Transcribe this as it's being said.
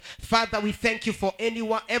Father, we thank you for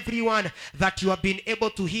everyone that you have been able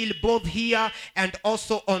to heal both here and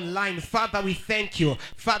also online. Father, we thank you.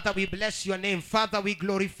 Father, we bless your name. Father, we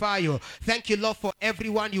glorify you. Thank you, Lord, for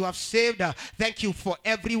everyone you have saved. Thank you for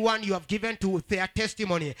everyone you have given to their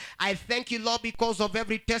testimony. I thank you, Lord, because of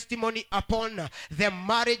every testimony upon the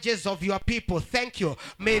marriages of your people. Thank you.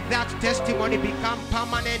 May that testimony become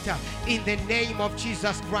permanent in the name of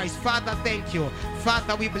Jesus Christ. Father, thank you.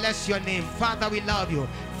 Father, we bless your name. Father, we love you.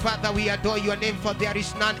 Father, we adore your name, for there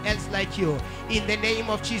is none else like you. In the name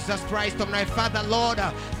of Jesus Christ of my Father, Lord,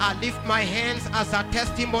 I lift my hands as a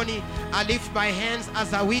testimony. I lift my hands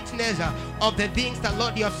as a witness of the things that,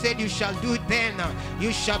 Lord, you have said you shall do. Then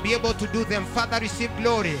you shall be able to do them. Father, receive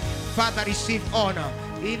glory. Father, receive honor.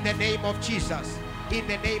 In the name of Jesus. In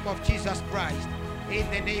the name of Jesus Christ. In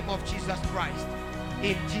the name of Jesus Christ.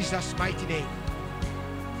 In Jesus' mighty name.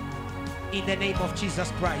 In the name of Jesus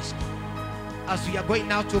Christ. As we are going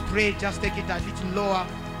now to pray, just take it a little lower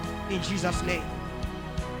in Jesus' name.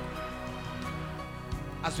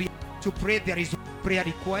 As we to pray, there is a prayer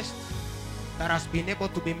request that has been able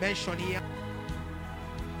to be mentioned here.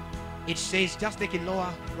 It says, just take it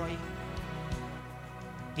lower, Roy.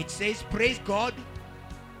 It says, praise God,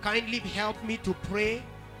 kindly help me to pray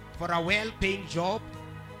for a well-paying job,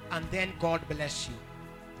 and then God bless you.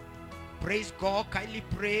 Praise God, kindly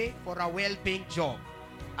pray for a well-paying job,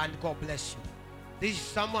 and God bless you. This is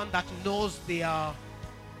someone that knows they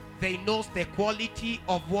knows the quality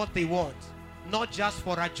of what they want. Not just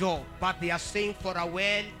for a job, but they are saying for a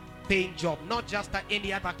well-paying job. Not just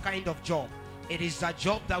any other kind of job. It is a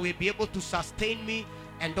job that will be able to sustain me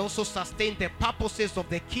and also sustain the purposes of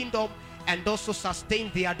the kingdom and also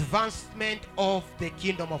sustain the advancement of the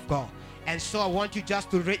kingdom of God. And so I want you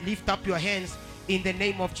just to lift up your hands in the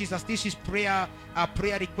name of Jesus. This is prayer. Our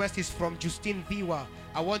prayer request is from Justine Viwa.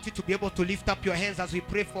 I want you to be able to lift up your hands as we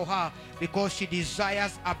pray for her, because she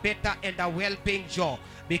desires a better and a well-paying job.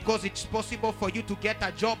 Because it's possible for you to get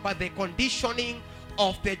a job, but the conditioning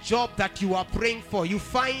of the job that you are praying for, you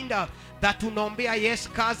find that unaombea yes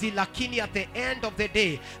kazi, lakini at the end of the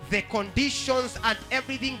day, the conditions and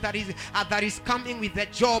everything that is coming with the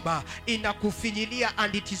job inakufinyilia,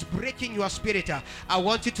 and it is breaking your spirit. I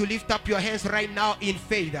want you to lift up your hands right now in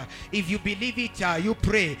faith. If you believe it, you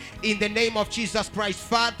pray in the name of Jesus Christ.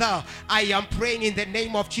 Father, I am praying in the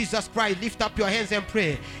name of Jesus Christ. Lift up your hands and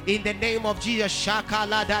pray in the name of Jesus.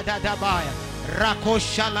 Shakala da da da baya.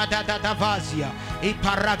 Rakoshala da da da vazia.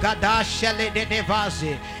 Iparagada shele de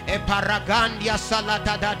devaze. Eparagandia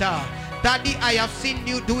salata da da. Daddy, I have seen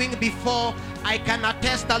you doing before. I can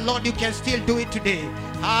attest that, Lord, you can still do it today.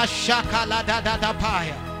 Ashakala da da da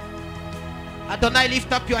paya. Adonai,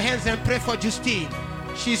 lift up your hands and pray for Justine.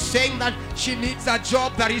 She's saying that she needs a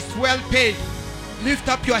job that is well paid. Lift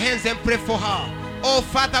up your hands and pray for her. Oh,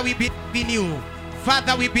 Father, we believe in you.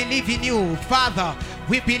 Father, we believe in you. Father,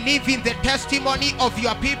 we believe in the testimony of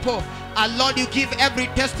your people. And Lord, you give every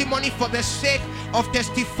testimony for the sake of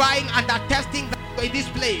testifying and attesting in this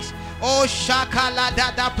place. Oh, Shakala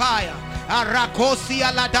Dadapaya,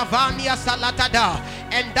 Arakosia Ladavania Salatada.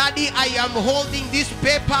 And Daddy, I am holding this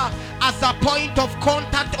paper as a point of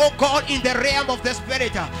contact, oh God, in the realm of the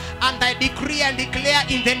Spirit. And I decree and declare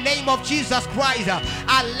in the name of Jesus Christ,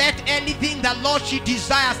 let anything that, Lord, she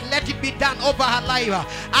desires, let it be done over her life.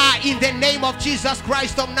 In the name of Jesus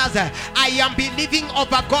Christ of Nazareth, I am believing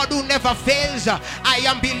of a God who never fails. I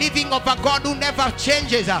am believing of a God who never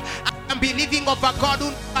changes. I'm believing of a God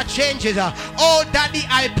who never changes. Oh, Daddy,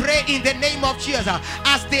 I pray in the name of Jesus,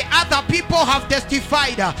 as the other people have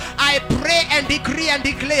testified, I pray and decree and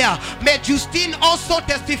declare, may Justine also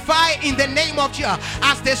testify in the name of Jesus.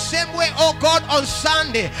 As the same way, oh God, on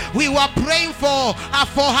Sunday we were praying for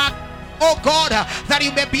her, oh God, that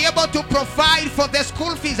you may be able to provide for the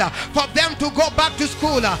school fees, for them to go back to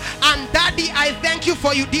school. And Daddy, I thank you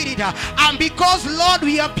for you did it. And because, Lord,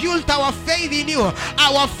 we have built our faith in you,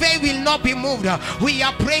 our faith will not be moved. We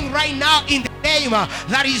are praying right now in the name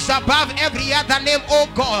that is above every other name, oh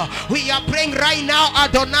God. We are praying right now,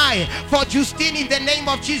 Adonai, for Justine in the name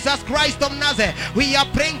of Jesus Christ of Nazareth. We are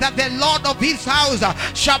praying that the Lord of his house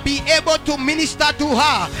shall be able to minister to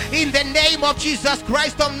her in the name of Jesus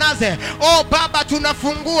Christ of Nazareth. Oh Baba,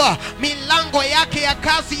 tunafungua milango yake ya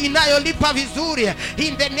kazi inayolipa vizuri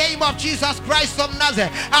in the name of Jesus Christ of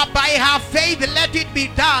Nazareth. By her faith, let it be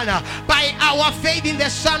done. By our faith in the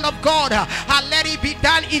Son of God, let it be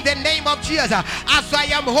done in the name of Jesus. as I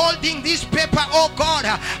am holding this paper, oh God,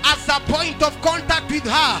 as a point of contact with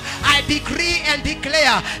her, I decree and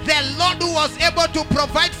declare the Lord who was able to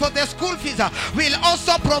provide for the school fees will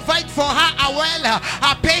also provide for her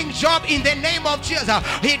a paying job in the name of Jesus.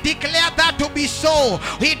 He declared that to be so.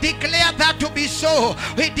 He declared that to be so.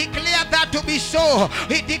 He declared that to be so.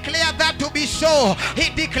 He declared that to be so. He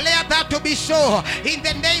declared that to be so. In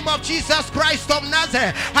the name of Jesus Christ of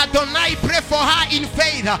Nazareth, Adonai, pray for her in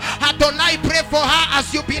faith. Adonai, pray for her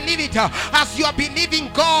as you believe it, as you are believing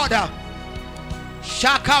God.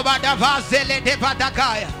 Shakabadavazele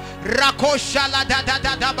devadagaya.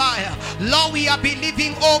 Lord, we are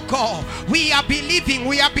believing, oh God. We are believing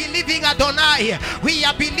Adonai. We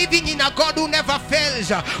are believing in a God who never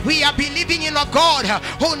fails. We are believing in a God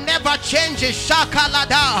who never changes.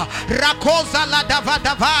 Shakalada Rakoza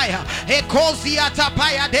Ladavadavaya Ekozia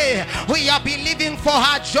Tapayade. We are believing for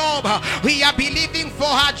her job. We are believing for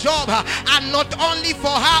her job. And not only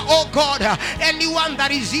for her, oh God, anyone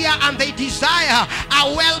that is here and they desire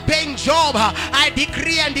a well-paying job, I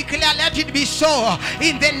decree and declare, let it be so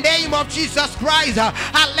in the name of Jesus Christ.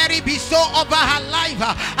 Let it be so over her life.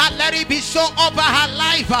 Let it be so over her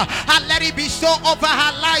life. Let it be so over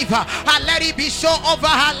her life. Let it be so over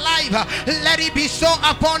her life. Let it be so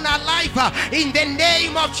upon her life in the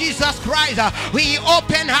name of Jesus Christ. We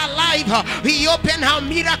open her life. We open her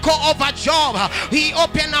miracle of a job. We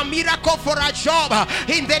open a miracle for a job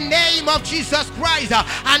in the name of Jesus Christ.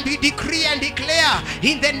 And we decree and declare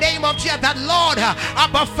in the name of Jesus that, Lord,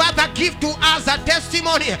 Abba Father, give to us a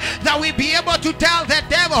testimony that we be able to tell the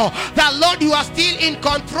devil that, Lord, you are still in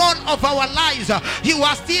control of our lives. You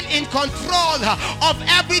are still in control of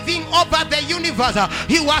everything over the universe.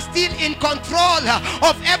 You are still in control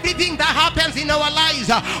of everything that happens in our lives.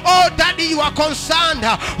 Oh, Daddy, you are concerned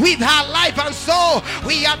with her life, and so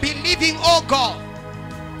we are believing, oh God.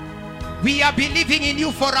 We are believing in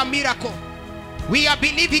you for a miracle. We are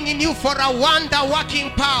believing in you for a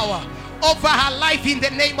wonder-working power over her life in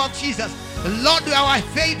the name of Jesus. Lord, our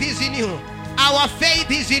faith is in you. Our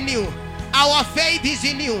faith is in you. Our faith is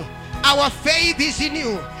in you. Our faith is in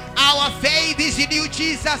you. Our faith is in you,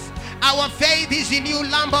 Jesus. Our faith is in you,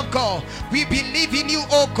 Lamb of God. We believe in you,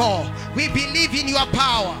 oh God. We believe in your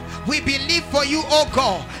power. We believe for you, oh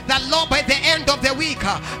God, that, Lord, by the end of the week,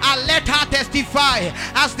 I'll let her testify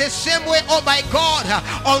as the same way, oh my God,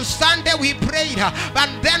 on Sunday we prayed,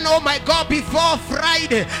 and then, oh my God, before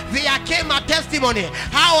Friday, there came a testimony.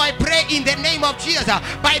 How I pray in the name of Jesus,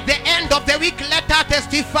 by the end of the week, let her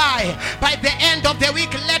testify. By the end of the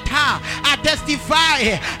week, let her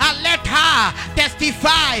testify. Let her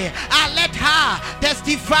testify. Let her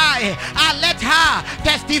testify. Let her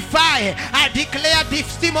testify. I declare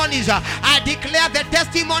testimony. I declare the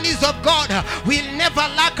testimonies of God will never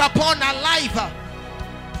lack upon our life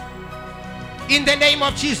in the name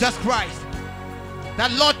of Jesus Christ.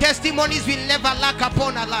 That, Lord, testimonies will never lack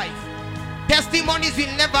upon our life. Testimonies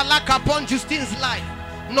will never lack upon Justine's life.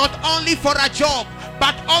 Not only for a job,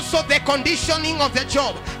 but also the conditioning of the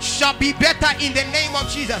job shall be better in the name of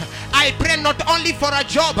Jesus. I pray not only for a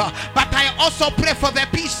job, but I also pray for the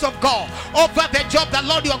peace of God over the job that,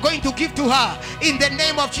 Lord, you are going to give to her in the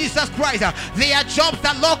name of Jesus Christ. There are jobs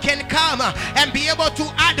that, Lord, can come and be able to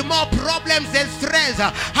add more problems and stress.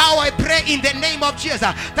 How I pray in the name of Jesus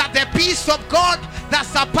that the peace of God that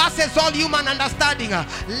surpasses all human understanding,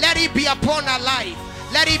 let it be upon her life.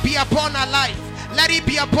 Let it be upon her life. Let it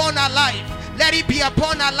be upon her life. Let it be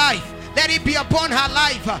upon her life. Let it be upon her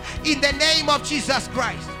life in the name of Jesus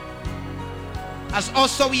Christ. As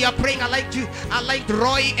also we are praying, I like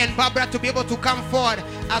Roy and Barbara to be able to come forward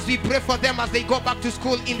as we pray for them as they go back to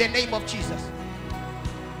school in the name of Jesus.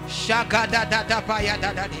 Shagadadadapaya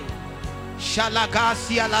dadade.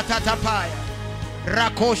 Shalagasia latatapaya.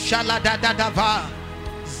 Rako shaladadadava.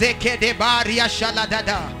 Zekedebaria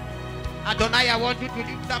shaladada. Adonai, I want you to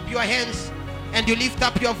lift up your hands and you lift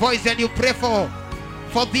up your voice and you pray for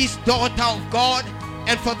this daughter of God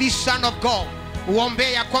and for this son of God.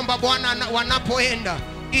 Uombe ya kwamba Bwana wanapoenda,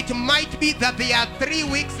 it might be that they are 3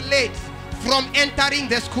 weeks late from entering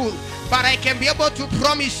the school, but I can be able to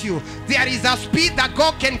promise you there is a speed that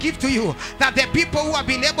God can give to you, that the people who have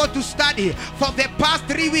been able to study for the past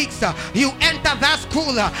 3 weeks, you enter that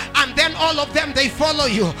school and then all of them, they follow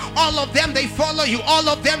you. All of them, they follow you. All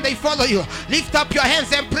of them, they follow you. Lift up your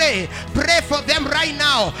hands and pray. Pray for them right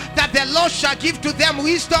now that the Lord shall give to them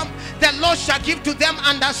wisdom. The Lord shall give to them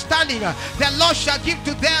understanding. The Lord shall give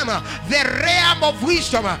to them the realm of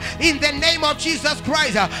wisdom in the name of Jesus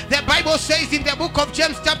Christ. The Bible says in the book of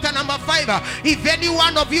James chapter number 5. If any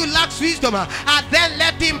one of you lacks wisdom, and then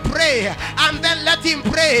let him pray. And then let him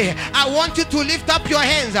pray. I want you to lift up your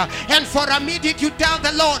hands, and for a minute you tell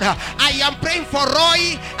the Lord, I am praying for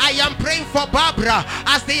Roy, I am praying for Barbara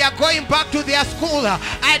as they are going back to their school.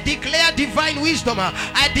 I declare divine wisdom.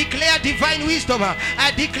 I declare divine wisdom.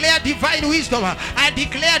 I declare divine wisdom. I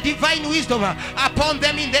declare divine wisdom upon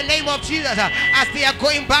them in the name of Jesus as they are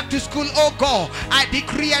going back to school. Oh God, I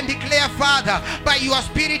decree and declare, Father, by your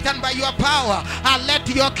spirit and by your power, let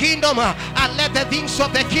your kingdom and let the things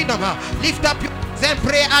of the kingdom lift up your then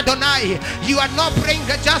pray, Adonai. You are not praying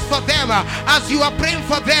just for them. As you are praying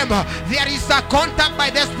for them, there is a contact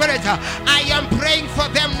by the Spirit. I am praying for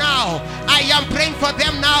them now. I am praying for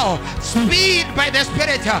them now. Speed by the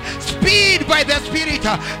Spirit. Speed by the Spirit.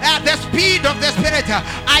 The speed of the Spirit.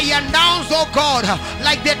 I announce, oh God,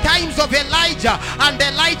 like the times of Elijah, and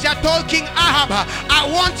Elijah told King Ahab, I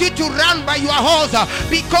want you to run by your horse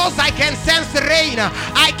because I can sense the rain.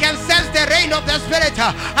 I can sense the rain of the Spirit.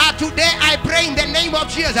 Today I pray in the name of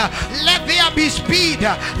Jesus, let there be speed.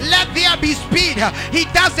 Let there be speed.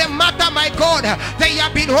 It doesn't matter, my God, they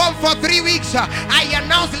have been home for 3 weeks. I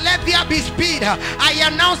announce, let there be speed. I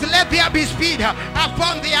announce, let there be speed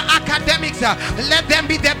upon their academics. Let them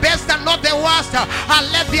be the best and not the worst.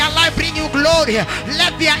 Let their life bring you glory.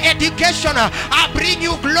 Let their education bring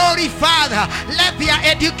you glory, Father. Let their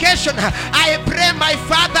education, I pray, my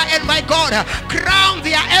Father and my God, crown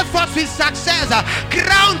their efforts with success.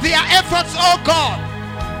 Crown their efforts, oh God.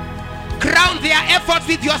 Crown their efforts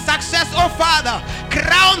with your success, oh Father.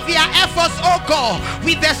 Crown their efforts, oh God,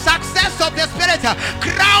 with the success of the Spirit.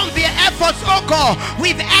 Crown their efforts, oh God,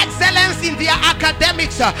 with excellence in their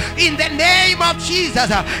academics. In the name of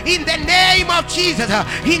Jesus. In the name of Jesus.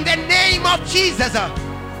 In the name of Jesus.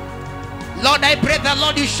 Lord, I pray that,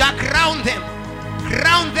 Lord, you shall crown them.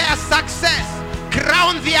 Crown their success.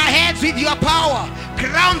 Crown their heads with your power.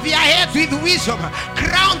 Crown their heads with wisdom.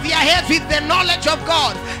 Crown their heads with the knowledge of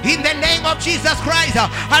God. In the name of Jesus Christ.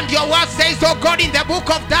 And your word says, oh God, in the book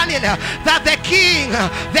of Daniel, that the king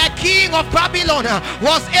of Babylon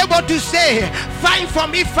was able to say, find for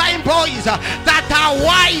me 5 boys that are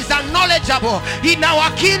wise and knowledgeable. In our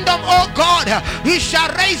kingdom, oh God, we shall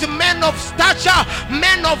raise men of stature,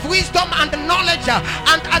 men of wisdom and knowledge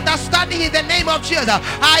and understanding in the name of Jesus.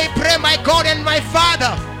 I pray, my God and my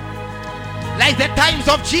Father, like the times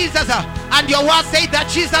of Jesus, and your word says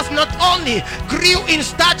that Jesus not only grew in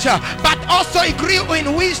stature, but also he grew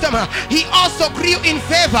in wisdom. He also grew in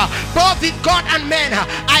favor, both with God and men.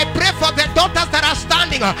 I pray for the daughters that are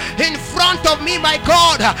standing in front of me, my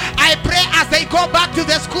God. I pray as they go back to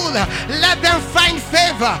the school, let them find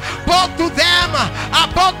favor, both to them,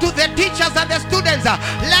 both to the teachers and the students.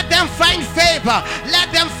 Let them find favor.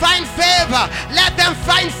 Let them find favor. Let them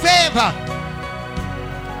find favor.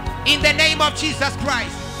 In the name of Jesus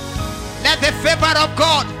Christ, let the favor of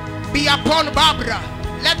God be upon Barbara.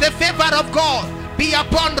 Let the favor of God be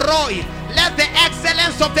upon Roy. Let the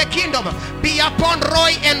excellence of the kingdom be upon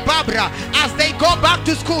Roy and Barbara as they go back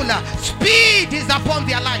to school. Speed is upon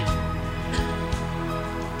their life.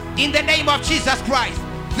 In the name of Jesus Christ,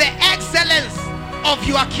 the excellence of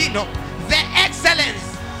your kingdom, the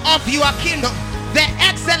excellence of your kingdom, the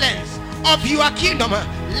excellence of your kingdom,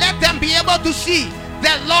 let them be able to see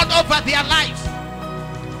the Lord over their lives.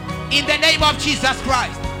 In the name of Jesus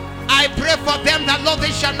Christ, I pray for them that, Lord, they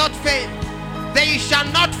shall not fail. They shall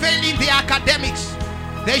not fail in the academics.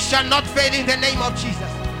 They shall not fail in the name of Jesus.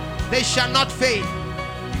 They shall not fail.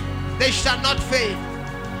 They shall not fail.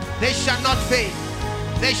 They shall not fail.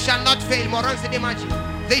 They shall not fail.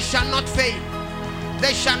 They shall not fail.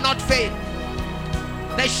 They shall not fail.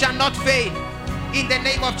 They shall not fail. In the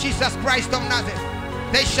name of Jesus Christ of Nazareth,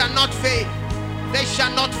 they shall not fail. They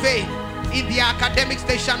shall not fail. In the academics,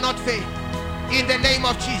 they shall not fail. In the name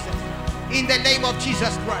of Jesus. In the name of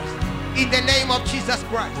Jesus Christ. In the name of Jesus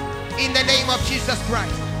Christ. In the name of Jesus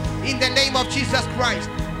Christ. In the name of Jesus Christ.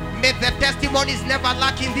 May the testimonies never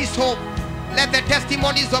lack in this home. Let the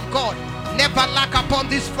testimonies of God never lack upon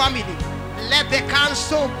this family. Let the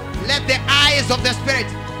counsel, let the eyes of the Spirit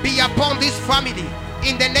be upon this family.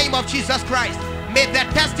 In the name of Jesus Christ. May the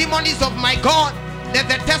testimonies of my God, let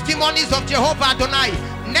the testimonies of Jehovah Adonai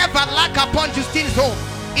never lack upon Justine's home.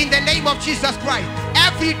 In the name of Jesus Christ.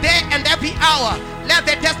 Every day and every hour, let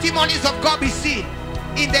the testimonies of God be seen.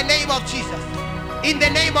 In the name of Jesus. In the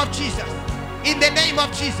name of Jesus. In the name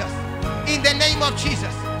of Jesus. In the name of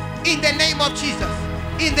Jesus. In the name of Jesus.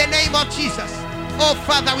 In the name of Jesus. Oh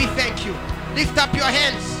Father, we thank you. Lift up your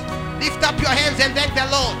hands. Lift up your hands and thank the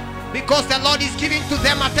Lord, because the Lord is giving to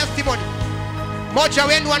them a testimony. Moja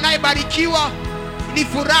wenu anayebarikiwa, ni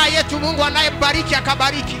furaha yetu. Mungu anayebariki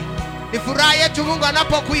akabariki. Ni furaha yetu Mungu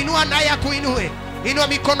anapokuinua naye akuinue. Inua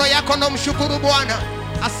mikono yako na mshukuru Bwana.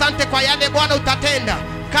 Asante kwa yale Bwana utatenda.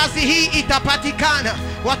 Kazi hii itapatikana.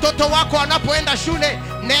 Watoto wako wanapoenda shule,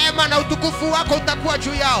 neema na utukufu wako utakuwa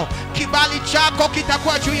juu yao. Kibali chako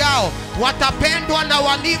kitakuwa juu yao. Watapendwa na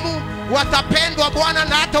walimu, watapendwa Bwana,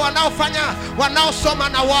 na hata wanaosoma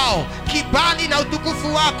na wao. Kibali na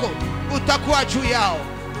utukufu wako utakuwa juu yao.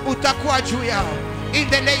 Utakuwa juu yao. In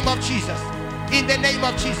the name of Jesus. In the name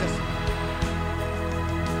of Jesus.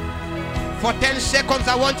 For 10 seconds,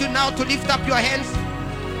 I want you now to lift up your hands.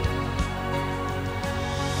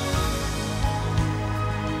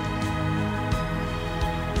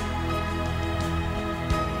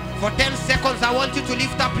 For 10 seconds, I want you to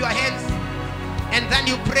lift up your hands. And then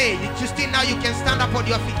you pray. Just now you can stand up on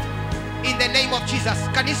your feet. In the name of Jesus.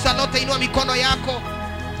 Kanisa lote inua mikono yako.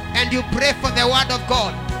 And you pray for the word of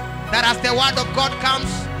God. That as the word of God comes,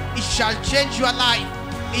 it shall change your life.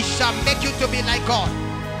 It shall make you to be like God.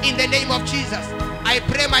 In the name of Jesus, I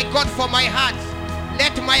pray, my God, for my heart.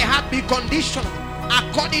 Let my heart be conditioned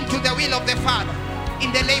according to the will of the Father.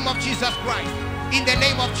 In the name of Jesus Christ. In the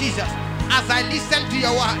name of Jesus. As I listen to your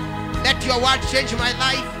word, let your word change my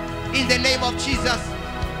life. In the name of Jesus.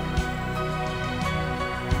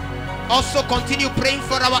 Also continue praying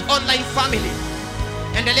for our online family.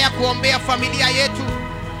 Endelea kuombea familia yetu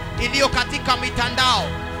iliyo katika mitandao.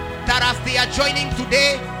 That as they are joining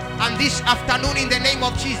today and this afternoon, in the name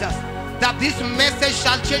of Jesus, that this message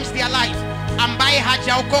shall change their lives. Ambaye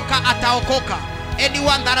hajaokoka ataokoka.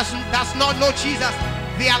 Anyone that does not know Jesus,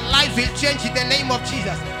 their lives will change in the name of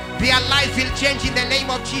Jesus. Their lives will change in the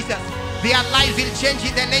name of Jesus. Their lives will change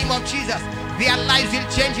in the name of Jesus. Their lives will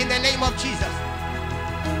change in the name of Jesus.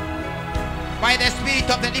 By the Spirit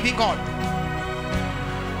of the living God.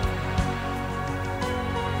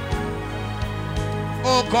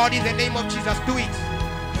 Oh God, in the name of Jesus, do it.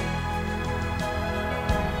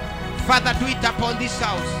 Father, do it upon this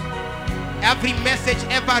house. Every message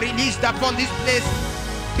ever released upon this place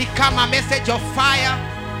become a message of fire,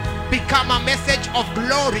 become a message of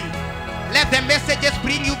glory. Let the messages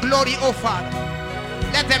bring you glory, oh Father.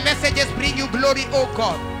 Let the messages bring you glory, oh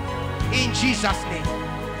God. In Jesus' name.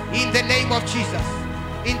 In the name of Jesus.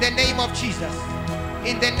 In the name of Jesus.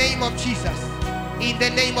 In the name of Jesus. In the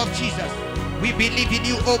name of Jesus. We believe in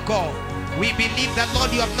you, oh God. We believe that,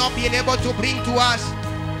 Lord, you have not been able to bring to us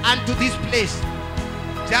and to this place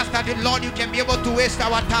just that, Lord, you can be able to waste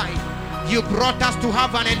our time. You brought us to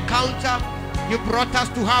have an encounter. You brought us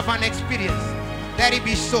to have an experience. Let it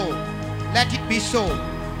be so. Let it be so.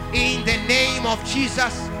 In the name of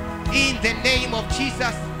Jesus. In the name of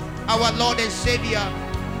Jesus, our Lord and Savior,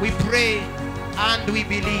 we pray and we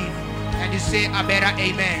believe. And you say a better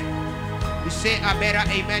amen. You say a better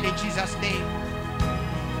amen in Jesus' name.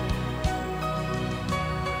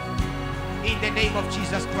 In the name of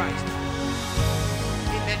Jesus Christ.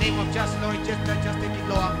 In the name of just Lord, just take it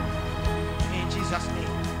lower. In Jesus' name.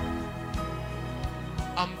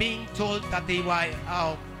 I'm being told that they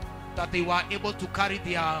were able to carry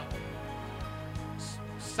their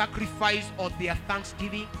sacrifice or their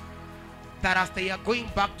thanksgiving, that as they are going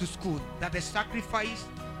back to school, that the sacrifice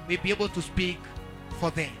will be able to speak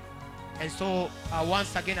for them. And so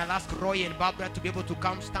once again, I'll ask Roy and Barbara to be able to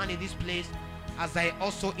come stand in this place, as I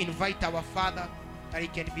also invite our Father that he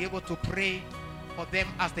can be able to pray for them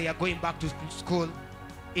as they are going back to school,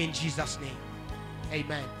 in Jesus' name.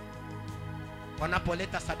 Amen.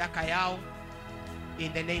 Wanapoleta sadaka yao,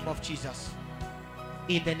 in the name of Jesus.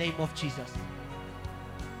 In the name of Jesus.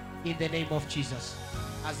 In the name of Jesus.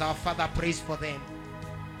 As our Father prays for them,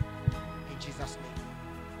 in Jesus'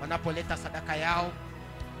 name. Wanapoleta sadaka yao,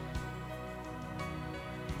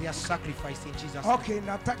 their sacrifice, in Jesus' name. Okay,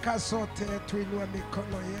 nataka sote tuinue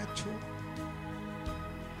mikono yetu,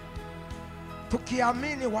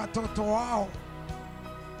 tukiamini watoto wao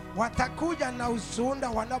watakuja na ushuhuda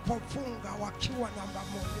wanapofunga wakiwa namba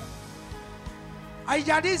moja.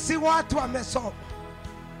 Haijalishi watu wamesoma,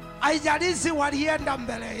 haijalishi walienda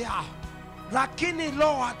mbele yao, lakini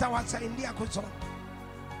Roho atawasaidia kusoma.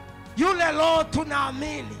 Yule Roho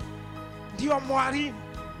tunaamini ndio mwalimu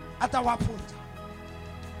atawafunza.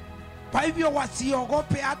 Kwa hivyo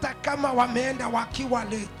wasiogope hata kama wameenda wakiwa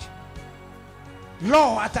late.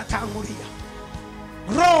 Roho atatangulia.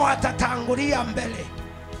 Roho atatangulia mbele.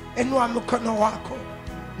 Inua mkono wako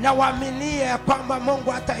na waaminie ya kwamba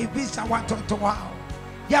Mungu ataibisha watoto wao,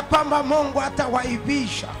 ya kwamba Mungu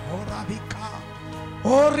atawaibisha. Orabika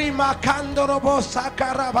ori makando robo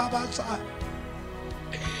sakara babasa.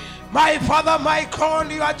 My Father, my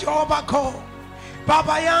God, you are Jehovah God.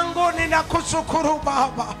 Baba yangu ninakushukuru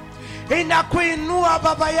Baba, inakuinua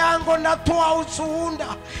Baba yangu. Natoa ushuhuda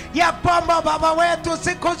ya kwamba Baba wetu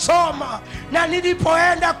sikusoma, na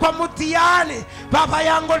nilipoenda kwa mtihani Baba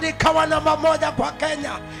yangu nikawa namba 1 kwa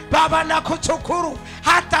Kenya. Baba nakushukuru,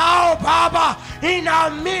 hata hao Baba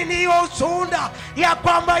inaamini hiyo ushuhuda ya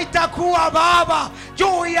kwamba itakuwa Baba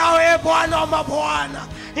juu yao. Bwana wa mabwana,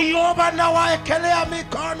 Yehova nawaekelea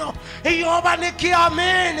mikono Yehova,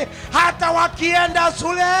 nikiamini hata wakienda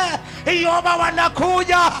shule Yehova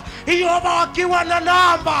wanakuja Yehova wakiwa na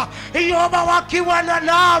namba, Yehova wakiwa na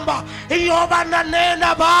namba. Yehova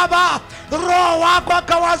nanena Baba, Roho wako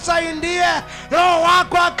akawasaidie, Roho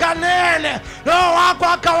wako akanene, Roho wako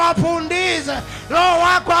akawafundishe, Roho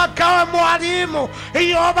wako akawe mwalimu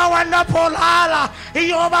Yehova wanapolala,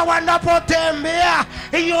 Yehova wanapotembea,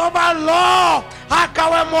 Yehova Roho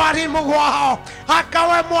akawe mwalimu wao,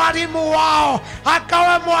 akawe mwalimu wao,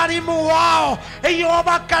 akawe mwalimu wao.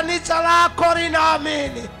 Yehova kanisa lako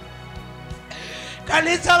linaamini,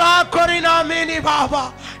 kanisa lako linaamini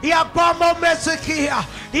Baba ya kwamba umesikia,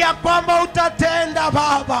 ya kwamba utatenda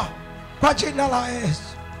Baba, kwa jina la Yesu.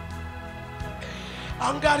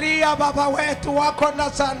 Angalia Baba wetu wako na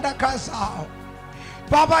sadaka zao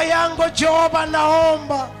Baba yangu Jehova,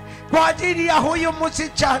 naomba kwa ajili ya huyu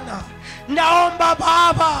msichana, naomba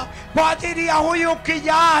Baba kwa ajili ya huyu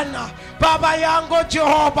kijana Baba yangu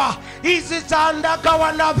Jehova, hizi sadaka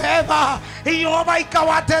wanabeba Yehova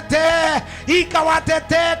ikawatetee,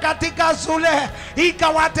 ikawatetee katika shule,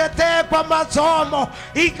 ikawatetee kwa masomo,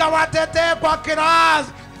 ikawatetee kwa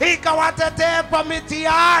kirasi, ikawatetee kwa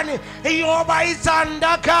mitihani. Yehova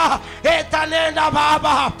isandaka etanena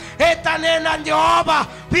Baba, etanena Jehova,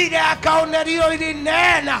 vile akaonelio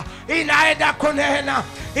ilinena inaenda kunena,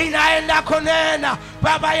 inaenda kunena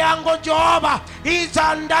Baba yangu Jehova.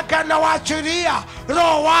 Isandaka na wachilia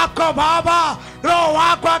Roho wako Baba, Roho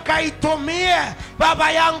wako akaitumie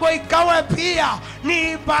Baba yangu, ikawe pia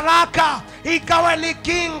ni baraka, ikawe ni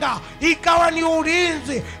kinga, ikawe ni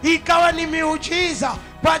ulinzi, ikawe ni miujiza,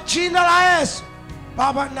 kwa jina la Yesu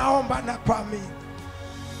Baba naomba na kuamini.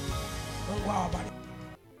 Mungu awabariki.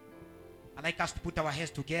 I'd like us to put our hands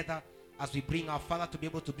together as we bring our Father to be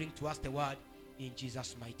able to bring to us the word in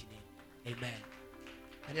Jesus' mighty name. Amen.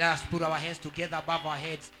 And let us put our hands together above our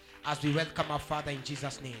heads as we welcome our Father in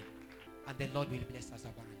Jesus' name. And the Lord will bless us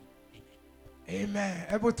abundantly. Amen. Amen.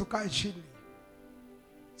 Hebu tukae chini.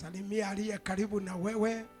 Salimia aliye karibu na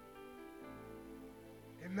wewe.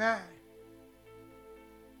 Amen.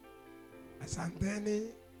 Asanteni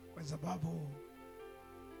kwa sababu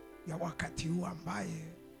ya wakati huu ambaye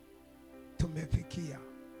tumefikia.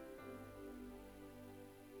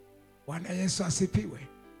 Bwana Yesu asifiwe.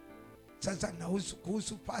 Sasa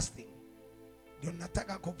kuhusu fasting ndio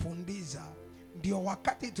nataka kufundisha. Ndio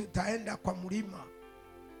wakati tutaenda kwa mlima.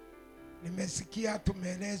 Nimesikia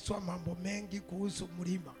tumeelezwa mambo mengi kuhusu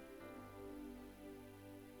mlima.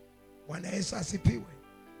 Bwana Yesu asifiwe.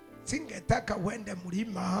 Singetaka uende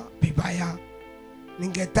mlima vibaya.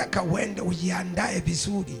 Ningetaka uende ujiandae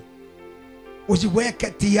vizuri,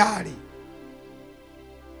 ujiweke tayari.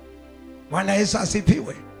 Bwana Yesu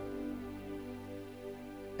asifiwe.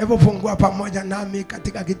 Hebu fungua pamoja nami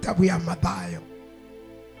katika kitabu ya Mathayo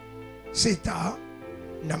 6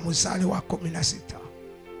 na mstari wa 16.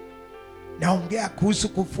 Naongea kuhusu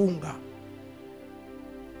kufunga,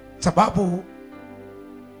 sababu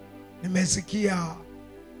nimesikia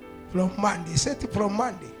from Monday, set from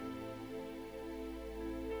Monday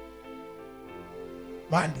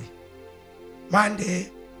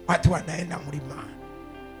watu wanaenda mlima,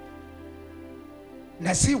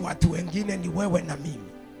 na si watu wengine, ni wewe na mimi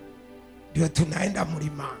ndio tunaenda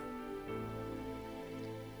mlima.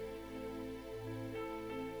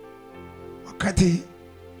 Wakati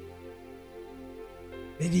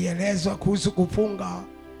nilielezwa kuhusu kufunga,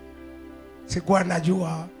 sikuwa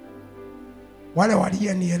najua. Wale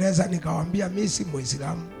walionieleza nikawaambia mimi si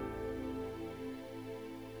Muislamu.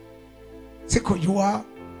 Sikujua.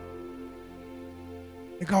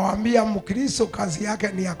 Nikawaambia Mkristo kazi yake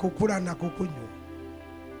ni ya kukula na kukunywa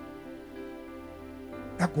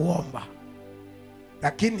na kuomba.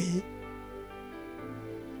 Lakini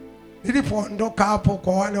nilipoondoka hapo,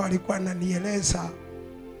 kwa wale walikuwa wananieleza,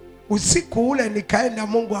 usiku ule nikaenda,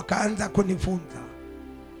 Mungu akaanza kunifunza.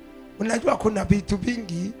 Unajua kuna vitu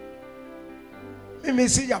vingi mimi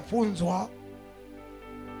sijafunzwa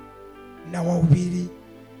na wahubiri,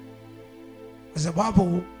 kwa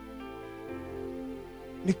sababu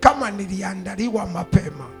ni kama niliandaliwa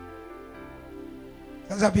mapema.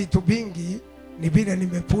 Sasa vitu vingi ni vile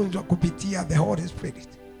nimefunzwa kupitia the Holy Spirit.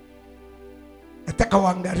 Nataka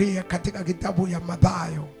waangalie katika kitabu ya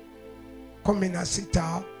Mathayo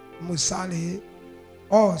 16 mstari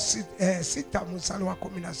sita mstari wa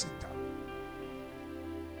 16.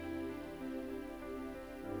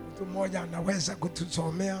 Mtu mmoja anaweza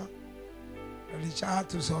kutusomea,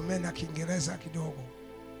 tusomee na Kiingereza kidogo.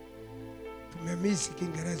 Tumemisi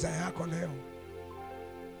Kiingereza yako leo.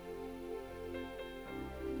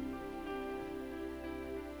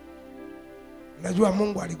 Najua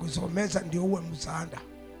Mungu alikusomeza ndio uwe msaada.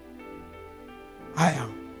 Haya.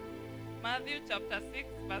 Matthew chapter 6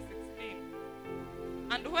 verse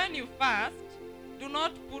 16. And when you fast, do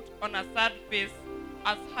not put on a sad face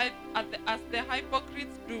as the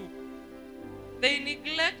hypocrites do. They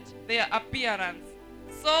neglect their appearance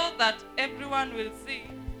so that everyone will see.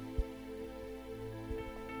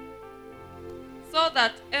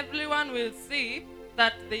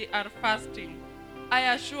 That they are fasting.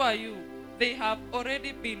 I assure you, they have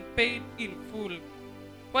already been paid in full.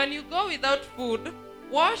 When you go without food,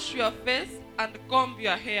 wash your face and comb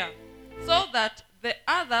your hair, so that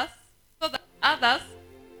others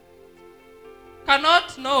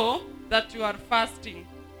cannot know that you are fasting.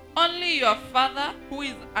 Only your Father who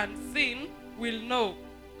is unseen will know,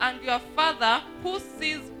 and your Father who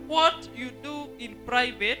sees what you do in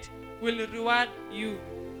private will reward you.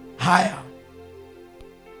 Haya.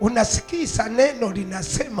 Unasikiza neno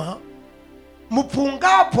linasema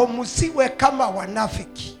mpungapo msiwe kama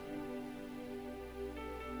wanafiki.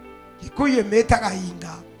 Kikuye metaga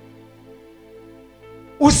inga.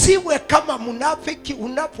 Usiwe kama munafiki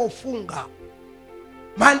unapofunga.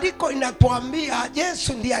 Maandiko inatuambia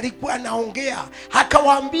Yesu ndiye alikuwa anaongea,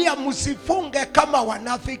 akawaambia msifunge kama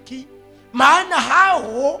wanafiki. Maana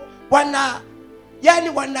hao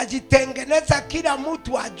wanajitengeneza kila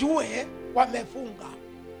mtu ajue wamefunga.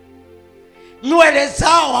 Nywele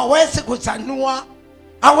zao hawezi kusanua,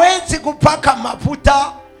 hawezi kupaka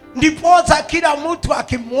mafuta, ndiposa kila mtu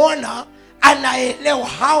akimuona anaelewa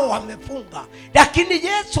hao wamefunga. Lakini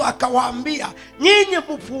Yesu akawaambia, nyinyi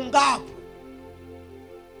mfungapo,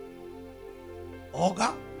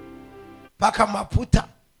 oga, paka mafuta,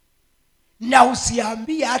 na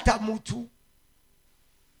usiambie hata mtu.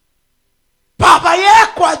 Baba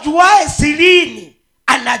yako ajuaye sirini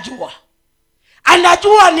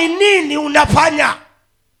anajua ni nini unafanya.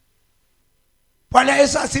 Bwana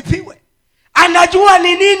Yesu asifiwe. Anajua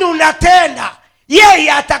ni nini unatenda,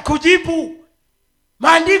 yeye atakujibu.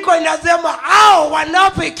 Maandiko inasema hao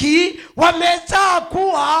wanafiki wamezaa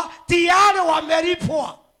kuwa tayari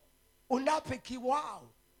wamelipwa. Unafiki wao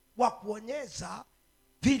wa kuonyesha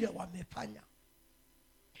vile wamefanya.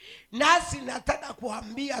 Nasi nataka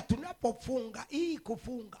kuambia tunapofunga, hii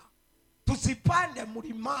kufunga, tusipande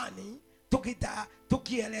mlimani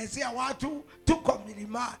tukielezea watu tuko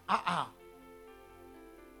milimani.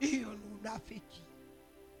 Hiyo ni unafiki.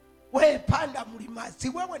 Wewe panda mlimani, si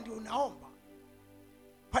wewe ndio unaomba?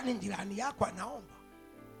 Kwani jirani yako anaomba?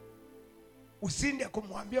 Usinde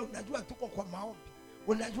kumwambia unajua tuko kwa maombi,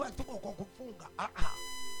 unajua tuko kwa kufunga.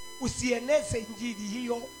 Usieneze injili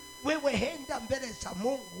hiyo. Wewe henda mbele za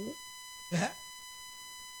Mungu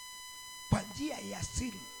kwa njia ya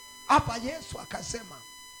siri. Hapa Yesu akasema,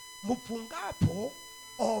 mfungapo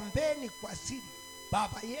ombeni kwa siri,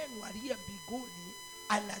 Baba yenu aliye mbinguni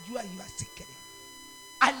anajua your secret.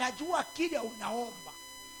 Anajua kile unaomba.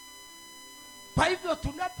 Kwa hivyo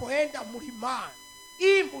tunapoenda mlimani,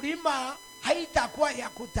 hii mlima haitakuwa ya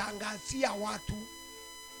kutangazia watu,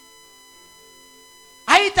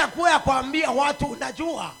 haitakuwa ya kuambia watu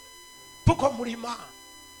unajua tuko mlimani.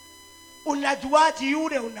 Unajuaje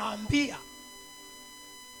yule unaambia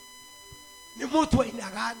ni mtu wa aina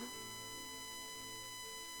gani?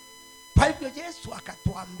 Kwa hivyo Yesu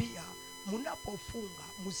akatuambia mnapofunga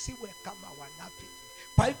msiwe kama wanafiki.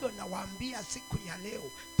 Kwa hivyo nawaambia siku ya leo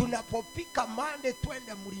tunapopika mande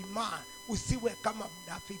twende mlimani, usiwe kama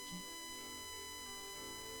mnafiki.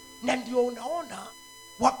 Na ndio unaona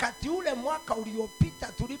wakati ule mwaka uliopita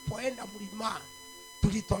tulipoenda mlimani,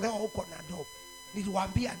 tulitolewa huko na ndoto.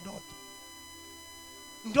 Niliwaambia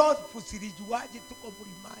ndoto usilijuaje tuko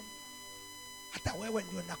mlimani? Hata wewe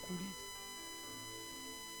ndio nakuuliza.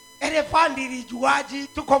 Elefandi ilijuaje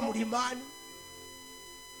tuko mlimani?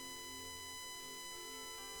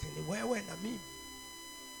 Ni wewe na mimi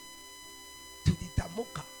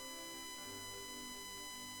tulitamuka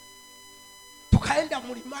tukaenda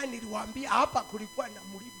mlimani. Niliwaambia hapa kulikuwa na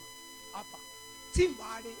mlima hapa, si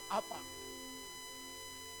mbali hapa.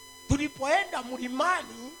 Tulipoenda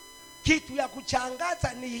mlimani, kitu ya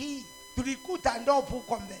kuchangaza ni hii, tulikuta ndovu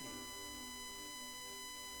huko mbele.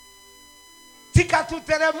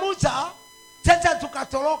 Tukatuteremuza, sasa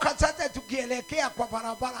tukatoroka, sasa tukielekea kwa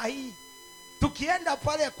barabara hii. Tukienda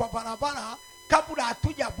pale kwa barabara, kabla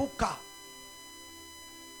hatujavuka,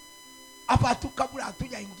 hapa tu kabla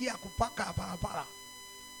hatujaingia kupaka barabara,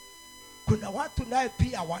 kuna watu naye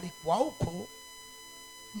pia walikuwa huko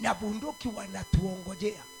na bunduki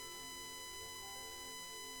wanatuongojea.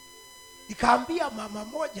 Nikaambia mama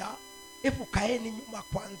moja, hebu kaeni nyuma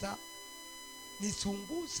kwanza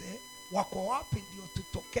nisunguze wako wapi ndio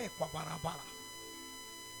tutokee kwa barabara.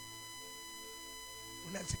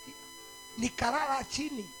 Unasikia? Nikalala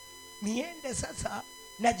chini, niende sasa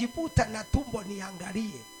najibuta na tumbo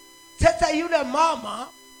niangalie. Sasa yule mama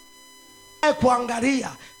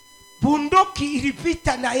kuangalia, bunduki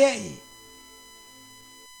ilipita na yeye,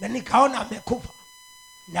 na nikaona amekufa.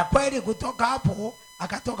 Na kweli kutoka hapo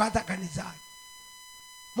akatoka hata kanisani.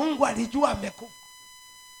 Mungu alijua amekufa.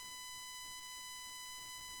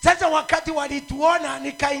 Sasa wakati walituona,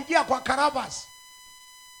 nikaingia kwa karabas.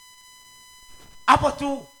 Hapo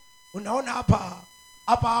tu unaona hapa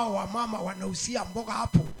hao wamama wanausia mboga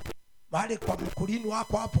hapo mahali kwa mkulini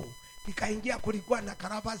wako hapo. Nikaingia, kulikuwa na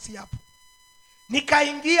karabasi hapo.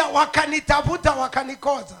 Nikaingia, wakanitafuta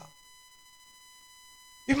wakanikosa.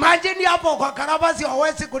 Imagine hapo kwa karabasi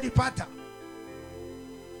hawezi kunipata.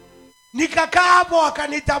 Nikakaa hapo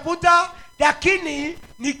wakanitafuta, lakini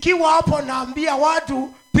nikiwa hapo naambia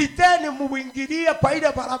watu, piteni muingilie kwa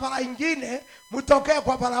ile barabara nyingine, mtokee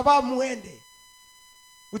kwa barabara muende.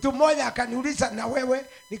 Mtu mmoja akaniuliza, na wewe?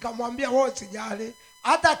 Nikamwambia wewe usijali,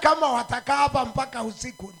 hata kama watakaa hapa mpaka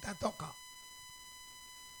usiku nitatoka.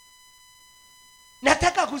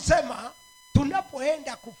 Nataka kusema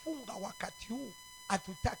tunapoenda kufunga wakati huu,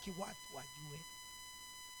 hatutaki watu wajue,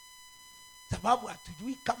 sababu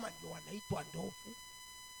hatujui kama ndio wanaitwa ndovu.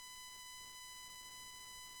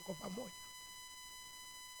 Tuko pamoja?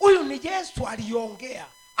 Huyu ni Yesu aliongea,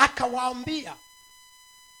 akawaambia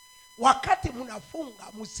wakati mnafunga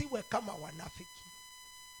msiwe kama wanafiki.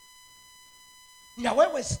 Na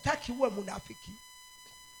wewe sitaki uwe mnafiki.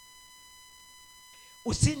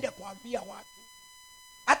 Usinde kuambia watu.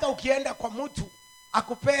 Hata ukienda kwa mtu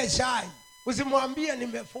akupee chai, usimwambie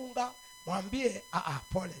nimefunga, mwambie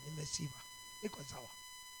pole nimesiba, niko sawa.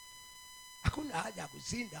 Hakuna haja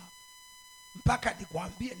kusinda mpaka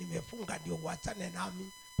nikwambie nimefunga ndio uachane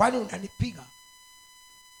nami. Kwani unanipiga?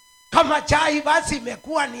 Kama chai basi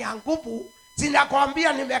imekuwa ni nguvu,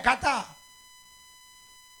 sinakwambia nimekataa.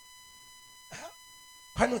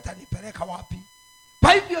 Kwani utanipeleka wapi?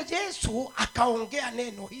 Kwa hivyo Yesu akaongea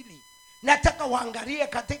neno hili. Nataka waangalie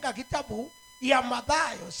katika kitabu ya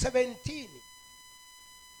Mathayo 17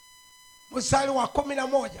 mstari wa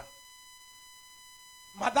 11.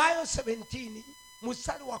 Mathayo 17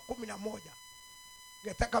 mstari wa 11.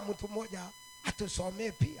 Nataka mtu mmoja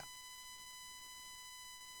atusomee pia.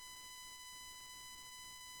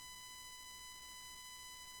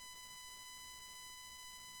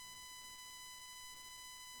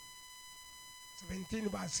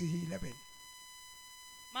 Verse 11.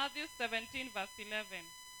 Matthew 17 verse 11.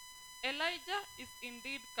 Elijah is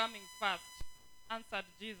indeed coming fast, answered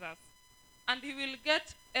Jesus, and he will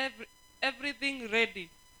get everything ready.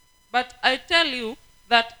 But I tell you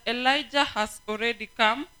that Elijah has already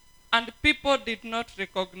come, and people did not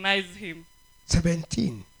recognize him.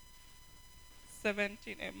 17.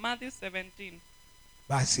 Matthew 17.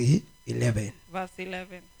 Verse 11. Verse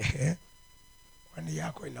 11. Kwani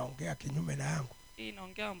yako inaongea kinyume na yangu? Hii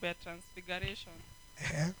inaongea mambo ya transfiguration.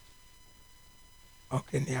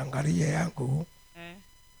 Okay, niangalie yangu.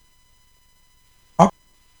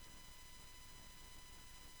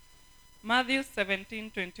 Matthew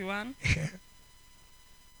 17:21.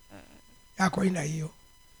 Yako ina hiyo.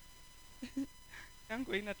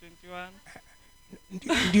 Yangu ina 21.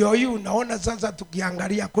 Ndio hiyo unaona sasa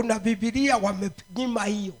tukiangalia kuna Biblia wamenyima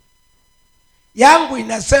hiyo. Yangu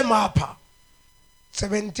inasema hapa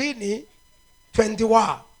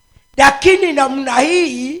 17:21. Lakini namna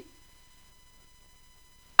hii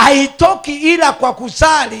haitoki ila kwa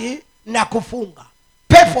kusali na kufunga.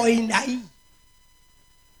 Pepo ina hii.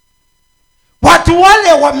 Watu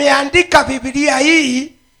wale wameandika Biblia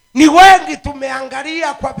hii ni wengi,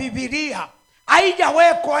 tumeangalia kwa Biblia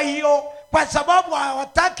haijawekwa hiyo, kwa sababu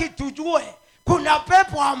hawataki tujue kuna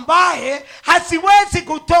pepo ambaye hasiwezi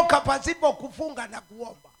kutoka pasipo kufunga na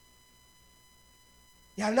kuomba.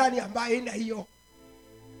 Ya nani ambaye ina hiyo?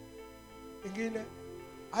 Ingine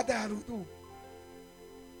hata ya Ruthu.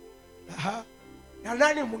 Ya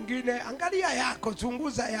nani mwingine? Angalia yako,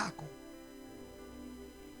 chunguza yako.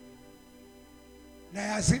 Na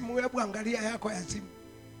ya simu, hebu angalia yako ya simu.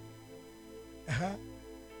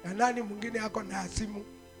 Ya nani mwingine yako na ya simu?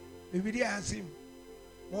 Biblia ya simu.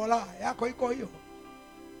 Mola yako iko hiyo.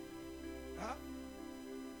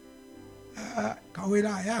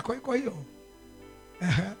 Kawira yako iko hiyo.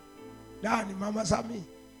 Nani Mama Sami?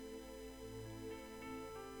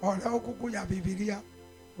 Ole ukukunya Biblia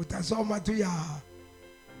utasoma tu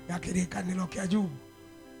ya kirikanilo kia Ayubu.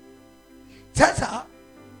 Sasa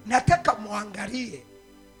nataka muangalie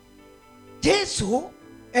Yesu,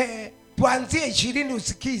 tuanzie 20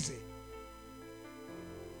 usikize.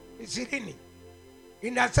 20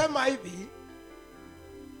 inasema hivi,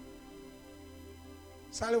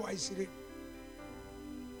 mstari wa 20.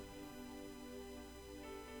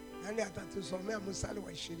 Nani atatusomea mstari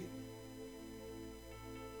wa 20?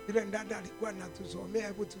 Ile ndada alikuwa anatusomea,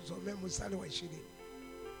 hebu tusomee mstari wa 20.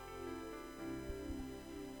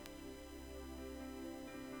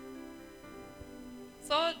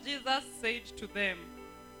 So Jesus said to them,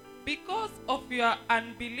 because of your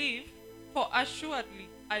unbelief, for assuredly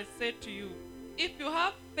I say to you, if you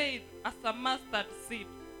have faith as a mustard seed,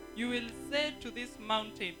 you will say to this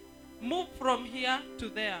mountain, move from here to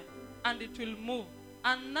there, and it will move,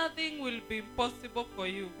 and nothing will be impossible for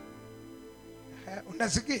you.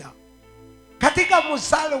 Unasikia? Katika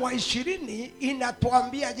mstari wa 20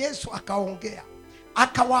 inatuambia Yesu akaongea.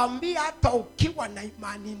 Akawaambia hata ukiwa na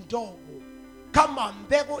imani ndogo kama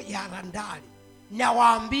mbegu ya haradali, na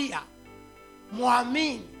waambia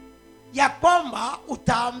muamini ya kwamba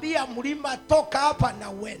utaambia mlima toka hapa na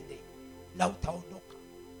uende, na utaondoka.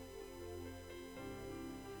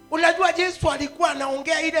 Unajua Yesu alikuwa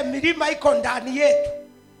anaongea ile milima iko ndani yetu.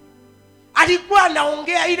 Alikuwa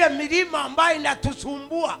anaongea ile milima ambayo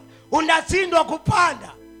inatusumbua, unashindwa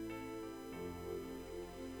kupanda.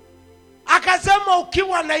 Akasema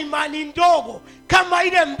ukiwa na imani ndogo kama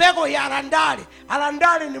ile mbegu ya haradali.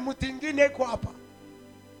 Haradali ni mti mwingine iko hapa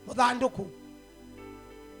mthanduku.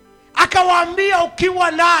 Akawaambia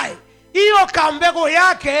ukiwa naye, hiyo kambegu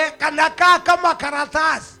yake kanakaa kama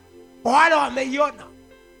karatasi. Wale wameiona,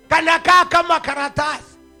 kanakaa kama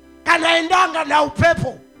karatasi, kanaendanga na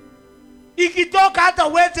upepo. Ikitoka hata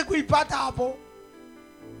huwezi kuipata hapo,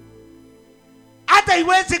 hata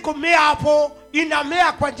iwezi kumea hapo,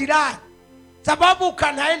 inamea kwa jirani, sababu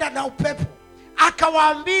kanaenda na upepo.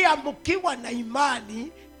 Akawaambia mkiwa na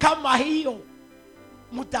imani kama hiyo,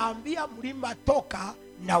 mtaambia mlima toka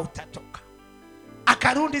na utatoka.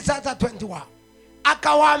 Akarudi sasa 21.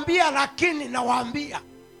 Akawaambia lakini nawaambia,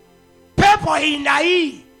 pepo ina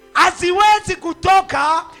hii asiwezi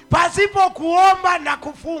kutoka pasipo kuomba na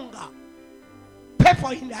kufunga.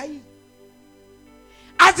 Pepo ina hii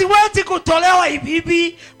asiwezi kutolewa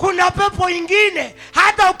hivi. Kuna pepo ingine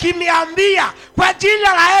hata ukimiambia kwa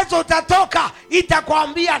jina la Yesu utatoka,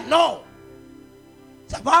 itakwambia no.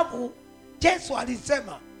 Sababu Yesu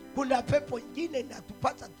alisema kuna pepo ingine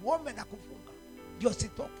inatupasa tuombe na kufunga ndio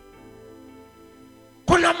sitoke.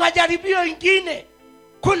 Kuna majaribio ingine,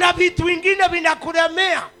 kuna vitu vingine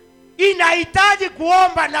vinakulemea, inahitaji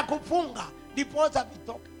kuomba na kufunga ndipo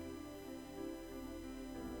vitoke.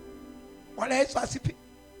 Wala Yesu asipi.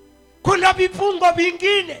 Kuna vifungo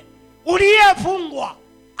vingine uliyefungwa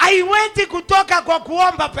haiwezi kutoka kwa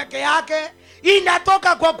kuomba peke yake,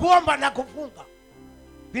 inatoka kwa kuomba na kufunga.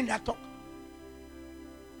 Vinatoka.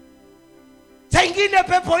 Zingine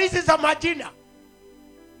pepo hizi za majina,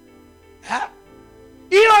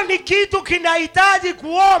 hiyo ni kitu kinahitaji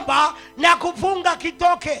kuomba na kufunga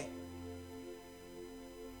kitoke.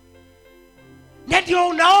 Ndio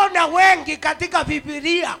unaona wengi katika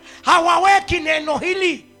Biblia hawaweki neno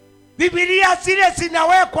hili. Biblia zile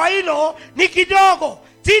zinawekwa hilo ni kidogo,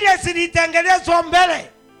 zile zilitengenezwa mbele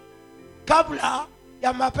kabla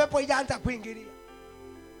ya mapepo ianza kuingilia.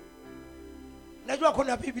 Najua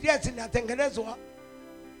kuna Biblia zinatengenezwa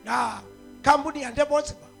na kampuni ya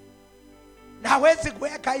Debosiba, na hawezi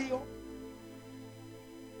kuweka hiyo.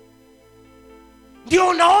 Ndio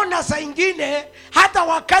unaona saa ingine hata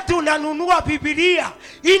wakati unanunua Biblia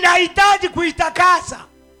inahitaji kuitakasa.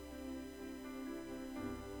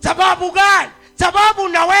 Sababu gani? Sababu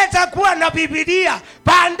unaweza kuwa na Biblia,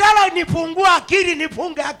 bandala nifungua akili,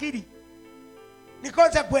 nifunge akili,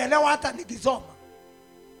 nikose kuelewa hata nikisoma.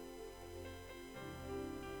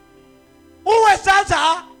 Uwe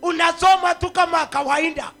sasa unasoma tu kama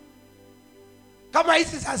kawaida, kama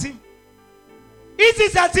hizi za simu. Hizi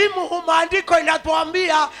za simu maandiko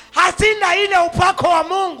inatuambia hasina ile upako wa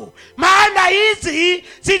Mungu, maana hizi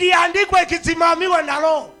ziliandikwa ikisimamiwa na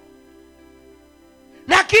Roho.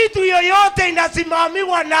 Na kitu yoyote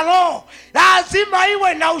inasimamiwa na Roho lazima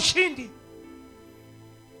iwe na ushindi.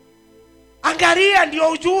 Angalia ndio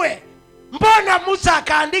ujue mbona Musa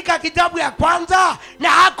akaandika kitabu ya kwanza na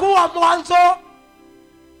hakuwa Mwanzo.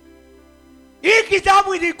 Hii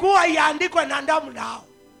kitabu ilikuwa iandikwe na Adamu nao,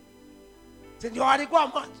 ndio alikuwa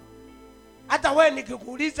Mwanzo. Hata wewe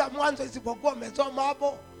nikikuuliza Mwanzo isipokuwa umesoma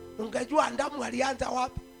hapo, ungejua Adamu alianza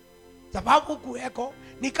wapi. sababu kuweko.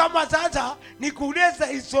 Ni kama sasa nikueleza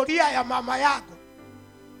historia ya mama yako,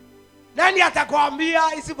 nani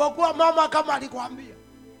atakwambia isipokuwa mama? Kama alikwambia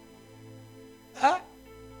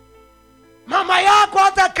mama yako,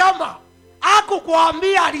 hata kama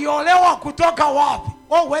hakukwambia aliolewa kutoka wapi,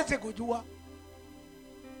 wewe huwezi kujua,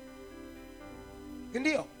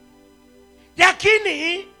 ndio.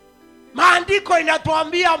 Lakini maandiko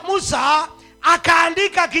inatuambia Musa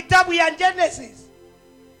akaandika kitabu ya Genesis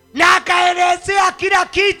na akaelezea kila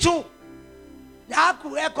kitu, na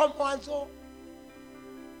hakuweko mwanzo,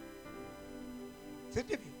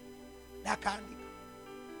 sivyo? Na akaandika,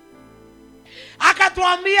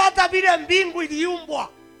 akatuambia hata vile mbingu iliumbwa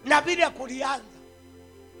na vile kulianza,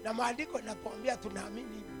 na maandiko inatuambia tunaamini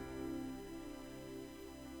hivyo.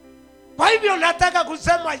 Kwa hivyo nataka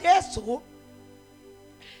kusema Yesu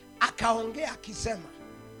akaongea akisema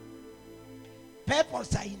pepo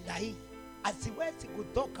za aina hii asiwezi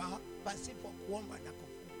kutoka pasipo kuomba na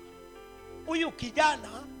kufunga. Huyu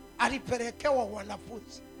kijana alipelekewa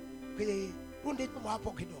wanafunzi kundi nyuma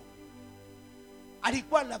hapo kidogo,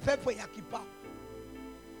 alikuwa na pepo ya kipawa.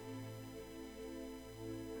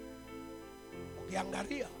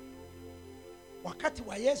 Ukiangalia wakati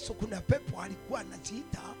wa Yesu kuna pepo alikuwa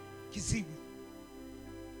anajiita kiziwi.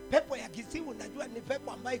 Pepo ya kiziwi najua ni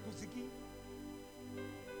pepo ambayo kusikii.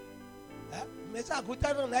 Umeza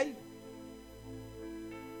kutana na hiyo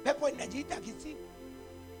pepo inajiita kiziwi?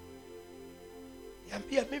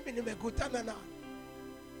 Niambia mimi nimekutana na,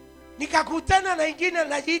 nikakutana na ingine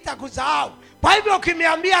inajiita kusahau. Kwa hivyo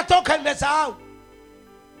ukimiambia toka nimesahau,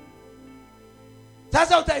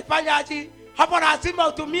 sasa utaifanya aje? Hapo lazima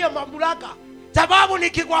utumie mamlaka, sababu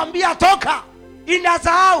nikikwambia toka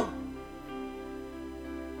inasahau.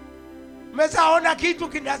 Umezaona kitu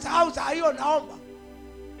kinasahau saa hiyo, naomba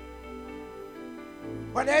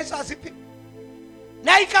Bwana Yesu asifiwe.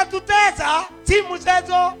 Na ikatutesa simu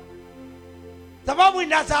zetu sababu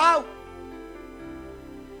inasahau.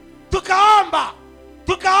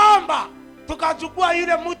 Tukaomba, tukachukua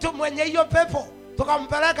yule mtu mwenye hiyo pepo,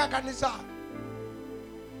 tukampeleka kanisani.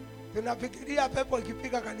 Tunafikiria pepo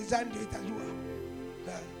ikifika kanisani ndio itajua.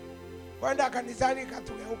 Kwenda kanisani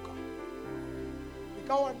katugeuka,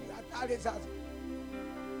 ikawa ni hatari sasa.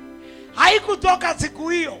 Haikutoka siku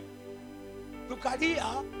hiyo, tukalia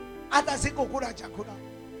hata siku kula chakula.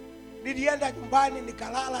 Nilienda nyumbani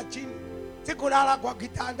nikalala chini, sikulala kwa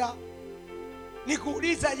kitanda.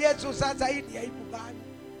 Nikuuliza Yesu, sasa hii ni aibu gani?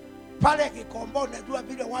 Pale Kikombo najua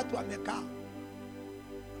vile watu wamekaa,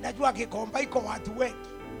 najua Kikombo iko watu wengi,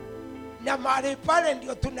 na mahali pale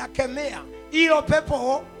ndio tunakemea hiyo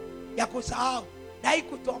pepo ya kusahau, na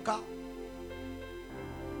haikutoka.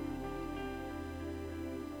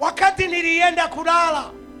 Wakati nilienda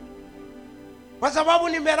kulala, kwa sababu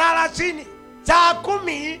nimelala chini, saa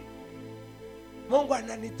 10 Mungu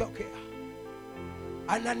ananitokea,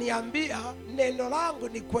 ananiambia neno langu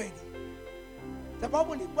ni kweli.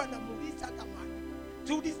 Sababu nilikuwa namuuliza hata maandiko,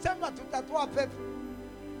 tulisema tutatoa pepo.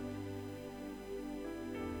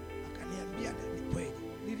 Akaniambia ni kweli,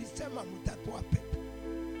 nilisema mtatoa pepo,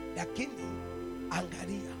 lakini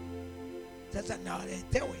angalia sasa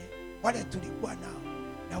nawaletewe wale tulikuwa nao.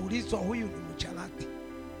 Naulizwa huyu ni mchalati,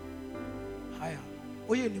 haya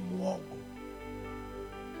huyu ni muongo,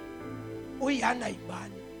 huyu hana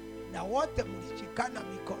imani, na wote mlishikana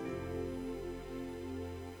mikono.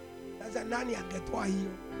 Sasa nani angetoa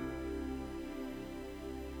hiyo?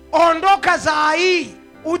 Ondoka saa hii,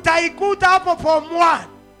 utaikuta hapo form 1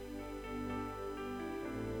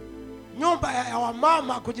 nyumba ya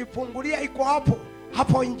wamama kujifungulia iko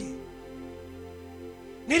hapo nje.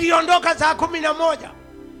 Niliondoka saa 11,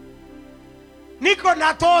 niko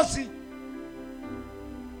na tosi.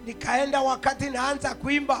 Nikaenda wakati naanza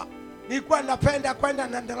kuimba, nilikuwa napenda kwenda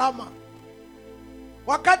na drama.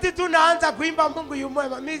 Wakati tunaanza kuimba Mungu yu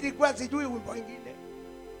mwema, mimi nilikuwa sijui wimbo mwingine.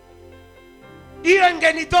 Hiyo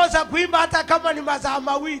ingenitosa kuimba hata kama ni masaa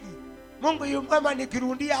mawili. Mungu yu mwema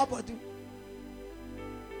nikirudia hapo tu.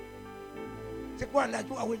 Sikuwa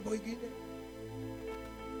najua wimbo mwingine.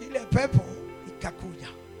 Ile pepo ikakuja.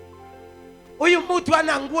 Huyu mtu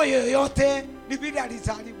ana nguo yoyote, ni vile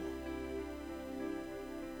alizaliwa.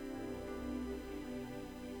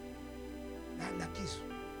 Na kisu.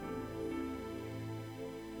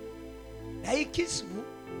 Na hii kisu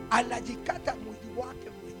anajikata mwili wake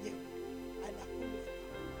mwenyewe, anakunywa.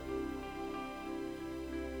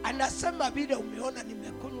 Anasema vile umeona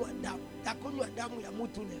nimekunywa damu, takunywa damu ya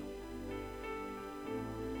mtu leo.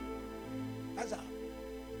 Sasa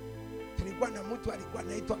tulikuwa na mtu alikuwa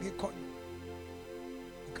anaitwa Gikoni.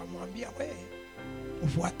 Nikamwambia wewe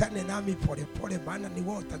ufuatane nami pole pole, maana ni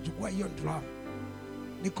wewe utachukua hiyo drama.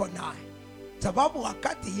 niko naye, sababu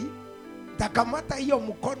wakati takamata hiyo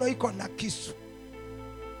mkono iko na kisu,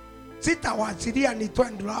 sitawasilia nitoe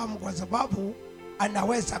nduramu kwa sababu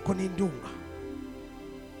anaweza kunindunga.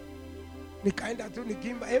 Nikaenda tu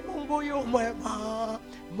nikimba, Mungu yu mwema,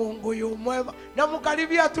 Mungu yu mwema. Na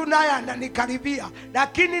mkaribia tu naye ananikaribia,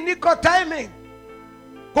 lakini niko timing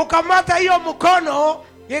kukamata hiyo mkono.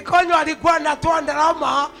 Gikonyo alikuwa anatoa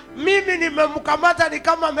ndarama, mimi nimemkamata ni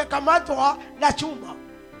kama amekamatwa na chuma.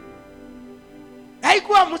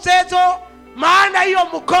 Haikuwa mchezo, maana hiyo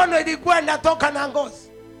mkono ilikuwa inatoka na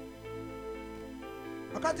ngozi.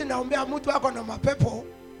 Wakati naombea mtu wako na mapepo,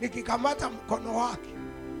 nikikamata mkono wake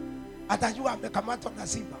atajua amekamatwa na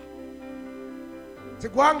simba.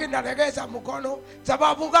 Sikuangi nalegeza mkono,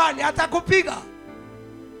 sababu gani? Atakupiga.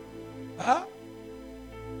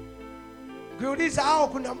 Ukiuliza hao,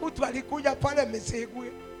 kuna mtu alikuja pale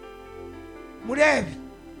Mesegwe mlevi,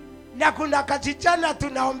 na kuna kachichana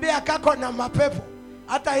tunaombea kako na mapepo,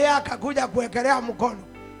 hata yeye akakuja kuwekelea mkono,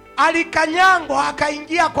 alikanyangwa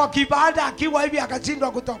akaingia kwa kibanda akiwa hivi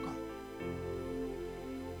akashindwa kutoka.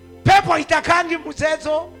 Pepo itakangi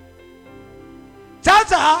mchezo.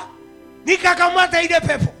 Sasa nikakamata ile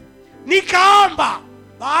pepo, nikaomba.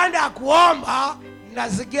 Baada ya kuomba,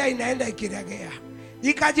 nasikia inaenda ikiregea,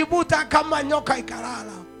 ikajibuta kama nyoka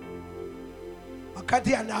ikalala.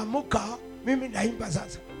 Wakati anaamuka, mimi naimba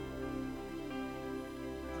sasa.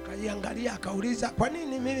 Akaiangalia akauliza, kwa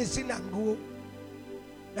nini mimi sina nguo?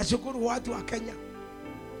 Nashukuru watu wa Kenya,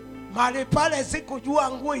 mahali pale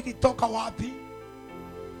sikujua nguo ilitoka wapi.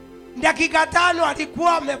 Dakika 5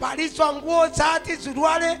 alikuwa amevalishwa nguo, shati,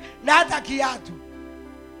 suruali na hata kiatu.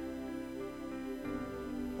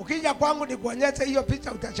 Ukija kwangu nikuonyeshe hiyo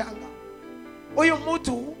picha utachanga. Huyu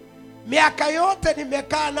mtu miaka yote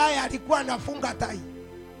nimekaa naye alikuwa anafunga tai.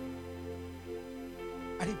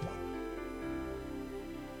 Alipona.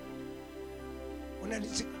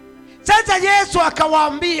 Unanisikia? Sasa Yesu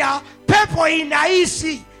akawaambia pepo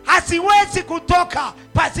inaishi, hasiwezi kutoka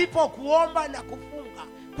pasipo kuomba na kufunga.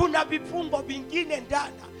 Kuna vifungo vingine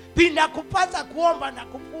ndani vinakupasa kuomba na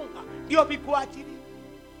kufunga ndio vikuachilie.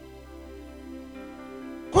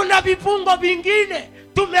 Kuna vifungo vingine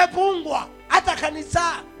tumefungwa, hata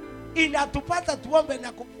kanisa inatupasa tuombe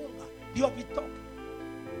na kufunga ndio vitoke.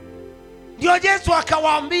 Ndio Yesu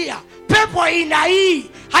akawaambia pepo ina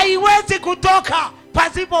hii haiwezi kutoka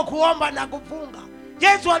pasipo kuomba na kufunga.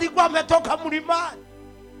 Yesu alikuwa ametoka mlimani.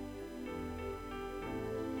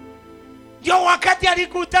 Ndio wakati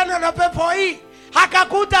alikutana na pepo hii,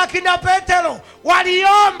 akakuta akina Petero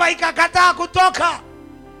waliomba ikakataa kutoka.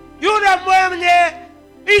 Yule mwenye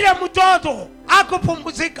ile mtoto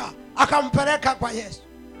akupumzika, akampeleka kwa Yesu.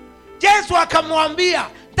 Yesu akamwambia,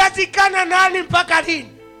 "Tazikana nani mpaka lini?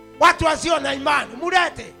 Watu wasio na imani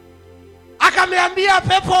mulete." Akamwambia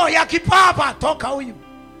pepo ya kipapa, "Toka huyu."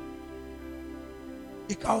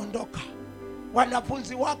 Ikaondoka.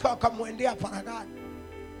 Wanafunzi wake wakamwendea faragani,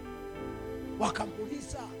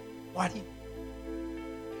 wakamuuliza, "Mwalimu,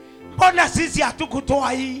 mbona sisi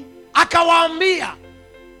hatukutoa hii?" Akawaambia,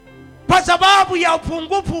 "Kwa sababu ya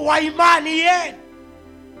upungufu wa imani yenu."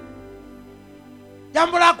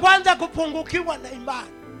 Jambo la kwanza, kupungukiwa na imani.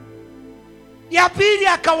 Ya pili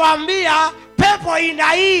akawaambia pepo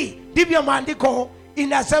ina hii, ndivyo maandiko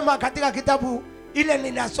inasema katika kitabu ile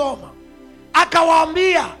ninasoma.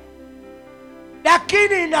 Akawaambia,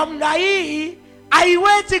 lakini namna hii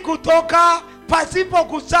haiwezi kutoka pasipo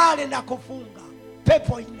kusali na kufunga.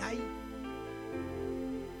 Pepo ina hii.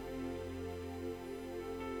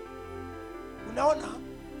 Unaona,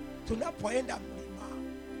 tunapoenda mlima,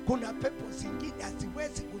 kuna pepo zingine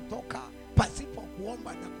haziwezi kutoka pasipo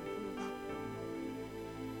kuomba na kufunga.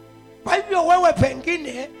 Kwa hivyo wewe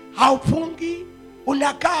pengine haufungi,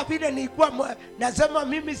 unakaa vile nilikuwa nasema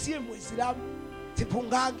mimi si Muislamu,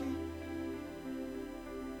 sifungangi.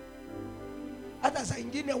 Hata saa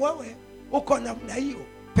nyingine wewe uko namna hiyo,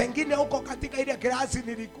 pengine uko katika ile klasi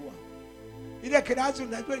nilikuwa. Ile klasi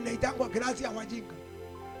unajua inaitangwa klasi ya wajinga.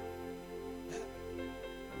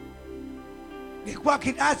 Nilikuwa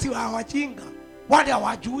klasi wa wajinga, wale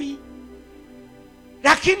hawajui.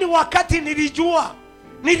 Lakini wakati nilijua,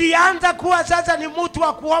 nilianza kuwa sasa ni mtu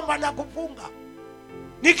wa kuomba na kufunga.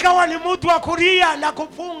 Nikawa ni mtu wa kulia na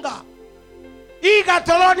kufunga. Hii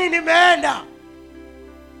Katoloni nimeenda,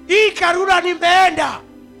 hii Karura nimeenda,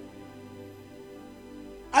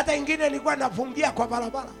 hata ingine nilikuwa nafungia kwa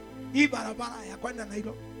barabara. Hii barabara ya kwenda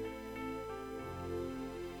Nairobi,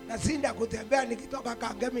 nasinda kutembea nikitoka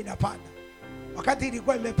Kangemi napanda. Wakati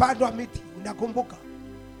ilikuwa imepandwa miti, unakumbuka?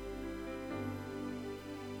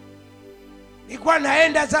 Nilikuwa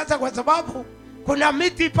naenda sasa kwa sababu Kuna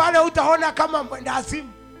miti pale utaona kama mwenda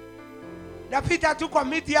asimu. Napita tu kwa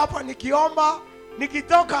miti hapo nikiomba,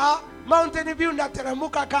 nikitoka Mountain View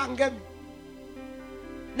nateremka Kangemi.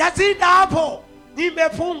 Na zinda hapo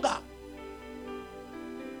nimefunga.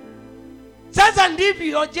 Sasa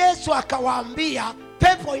ndivyo Yesu akawaambia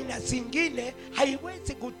pepo ina zingine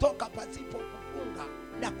haiwezi kutoka pasipo kufunga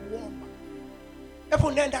na kuomba.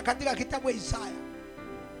 Hebu nenda katika kitabu cha Isaya.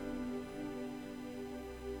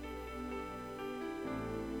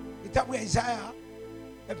 Kitabu cha Isaya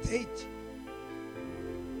chapter 8.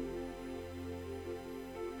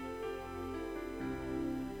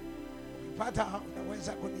 Ukipata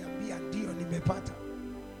unaweza kuniambia ndio nimepata.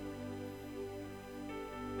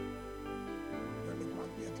 Ndio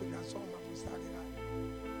nikwambia tunasoma mstari gani.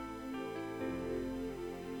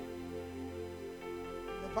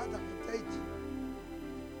 Nimepata chapter 8.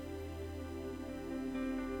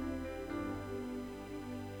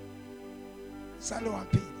 Mstari wa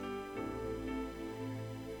pili.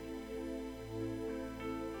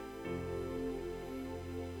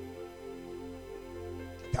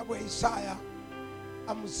 Kitabu ya Isaya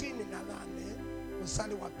 58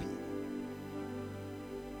 mstari wa pili.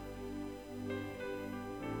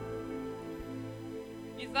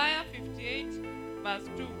 Isaiah 58 verse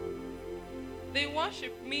 2. They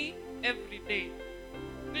worship me every day,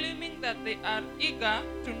 claiming that they are eager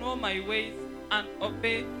to know my ways and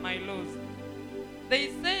obey my laws.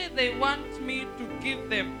 They say they want me to give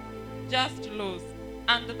them just laws,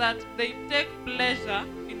 and that they take pleasure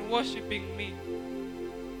in worshiping me.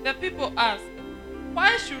 The people ask,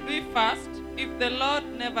 why should we fast if the Lord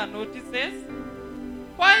never notices?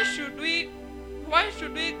 Why should we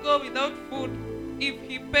go without food if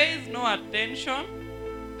he pays no attention?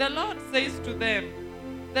 The Lord says to them,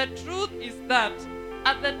 the truth is that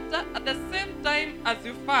at the same time as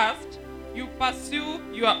you fast, you pursue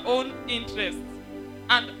your own interests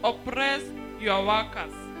and oppress your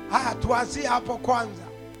workers. Tuanzie hapo kwanza.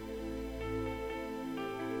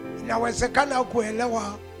 Inawezekana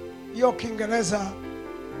kuelewa hiyo Kiingereza.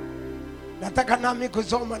 Nataka nami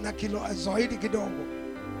kusoma na Kiswahili kidogo,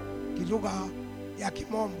 kilugha ya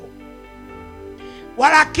Kimombo.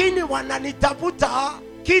 Walakini wananitafuta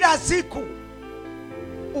kila siku,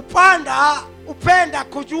 upenda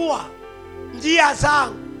kujua njia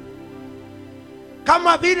zangu,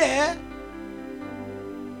 kama vile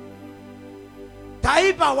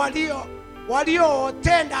taifa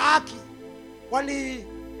waliotenda haki,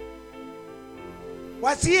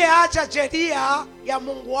 wasiyeacha sheria ya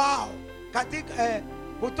Mungu wao katika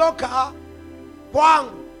kutoka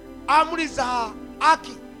kwangu amri za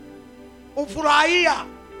haki, ufurahia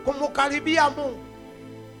kumkaribia Mungu.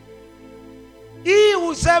 Hii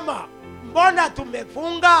usema, mbona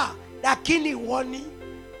tumefunga lakini uoni?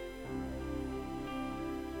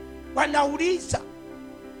 Wanauliza,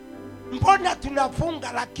 mbona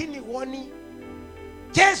tunafunga lakini uoni?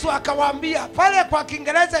 Yesu akawaambia pale kwa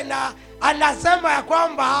Kiingereza na anasema ya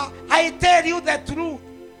kwamba I tell you the truth.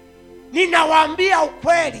 Ninawaambia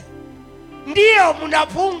ukweli. Ndio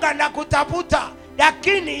mnafunga na kutafuta,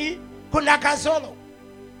 lakini kuna kasoro.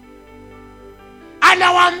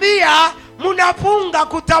 Anawaambia mnafunga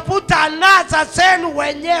kutafuta anasa zenu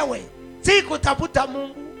wenyewe, si kutafuta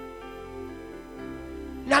Mungu.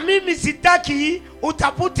 Na mimi sitaki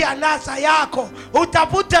utafute anasa yako,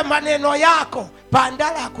 utafute maneno yako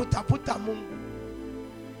badala ya kutafuta Mungu.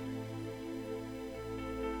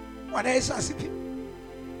 Wanaweza asifiwe.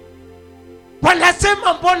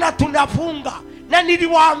 Wanasema mbona tunafunga? Na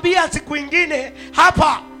niliwaambia siku ingine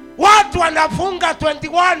hapa, watu wanafunga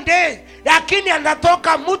 21 days, lakini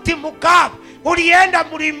anatoka mti mkavu, ulienda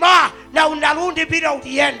mlima na unarudi bila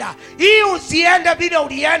ulienda. Hii usiende bila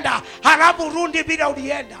ulienda, halafu rudi bila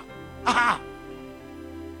ulienda. Aha.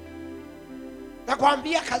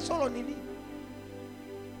 Nakwambia kasoro nini?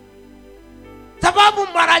 Sababu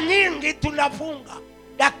mara nyingi tunafunga,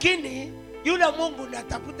 lakini yule Mungu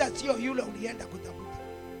unatafuta sio yule ulienda kutafuta.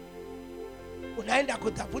 Unaenda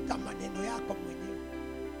kutafuta maneno yako mwenyewe.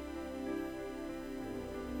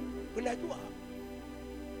 Unajua,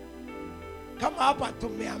 kama hapa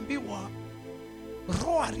tumeambiwa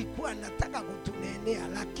Roho alikuwa anataka kutunenea,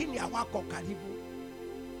 lakini hawako karibu.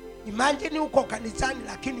 Imagine uko kanisani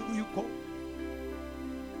lakini uyuko.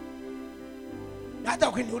 Hata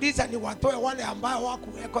ukiniuliza ni watoe wale ambao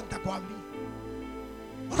wakuweko, nitakwambia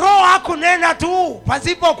Roho hakunena tu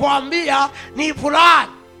pasipo kuambia ni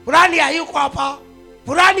fulani. Fulani hayuko hapa,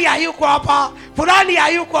 fulani hayuko hapa, fulani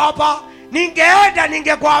hayuko hapa. Ningeenda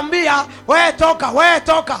ningekwambia wewe toka, wewe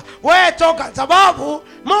toka, wewe toka, sababu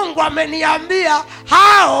Mungu ameniambia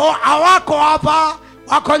hao hawako hapa,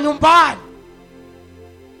 wako nyumbani.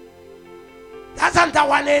 Sasa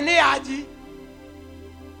nitawanenea aji?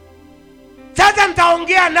 Sasa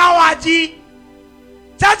nitaongea nao aji?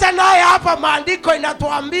 Sasa naye hapa maandiko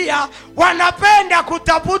inatuambia wanapenda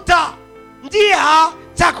kutafuta njia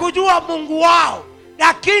za kujua Mungu wao,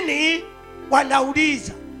 lakini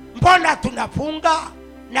wanauliza, mbona tunafunga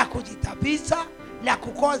na kujitabisa na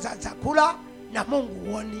kukosa chakula na Mungu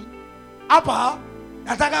huoni? Hapa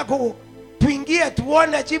nataka tuingie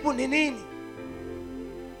tuone jibu ni nini.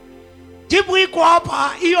 Jibu iko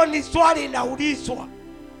hapa. Hiyo ni swali inaulizwa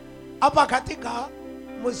hapa katika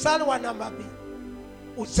mstari wa namba 2.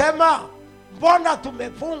 Usema, mbona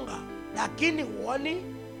tumefunga lakini huoni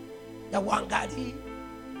na uangalii?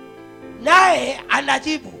 Naye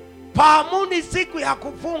anajibu, fahamuni siku ya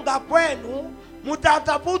kufunga kwenu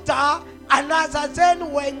mtatafuta anasa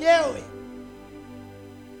zenu wenyewe.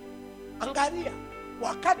 Angalia,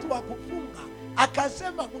 wakati wa kufunga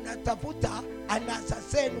akasema mnatafuta anasa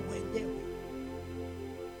zenu wenyewe.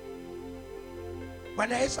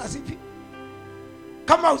 Bwana Yesu asifiwe.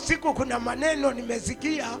 Kama usiku kuna maneno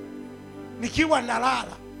nimesikia nikiwa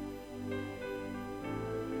nalala,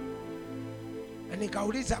 na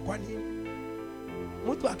nikauliza kwa nini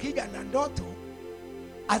mtu akija na ndoto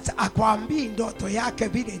akwambii ndoto yake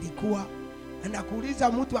vile ilikuwa. Anakuuliza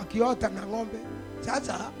mtu akiota na ng'ombe.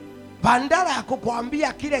 Sasa bandara ya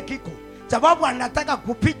kukwambia kile kiko, sababu anataka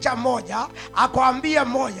kupicha moja, akwambie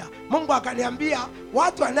moja. Mungu akaniambia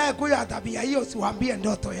watu anayekuja tabia hiyo siwaambie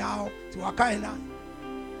ndoto yao, siwakae nayo.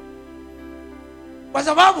 Kwa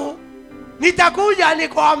sababu nitakuja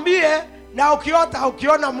nikwambie na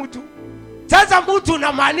ukiona mtu. Sasa mtu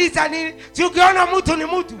unamaanisha nini? Si ukiona mtu ni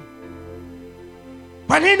mtu.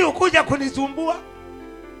 Kwa nini ukuja kunisumbua?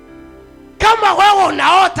 Kama wewe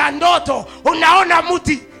unaota ndoto, unaona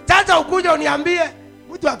mti, sasa ukuja uniambie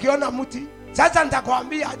mtu akiona mti. Sasa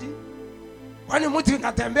nitakwambia aje? Kwani mti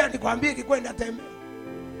unatembea nikwambie ilikuwa inatembea?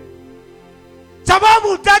 Sababu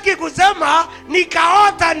utaki kusema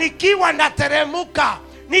nikaota nikiwa nateremuka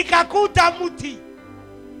nikakuta mti,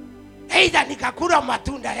 aidha nikakula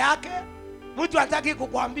matunda yake. Mtu hataki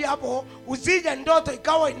kukwambia hapo, usije ndoto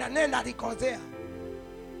ikawa inanena alikosea.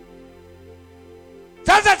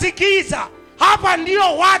 Sasa sikiza, hapa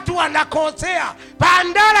ndio watu wanakosea.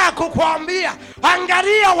 Bandara ya kukwambia,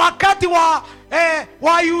 angalia wakati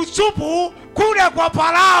wa Yusufu kule kwa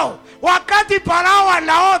Farao. Wakati Farao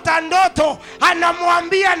anaota ndoto,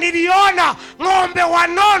 anamwambia niliona ng'ombe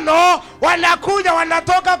wanono wanakuja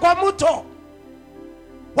wanatoka kwa mto.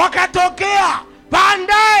 Wakatokea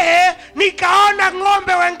baadaye nikaona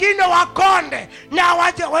ng'ombe wengine wakonde na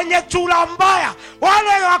wenye chura mbaya.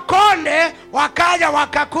 Wale wakonde wakaja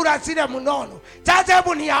wakakula zile mnono. Sasa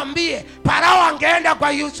hebu niambie, Farao angeenda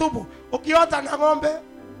kwa Yusufu, ukiota na ng'ombe,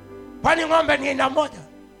 kwani ng'ombe ni aina moja?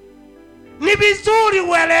 Ni vizuri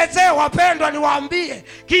ueleze wapendwa, niwaambie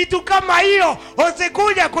kitu kama hiyo.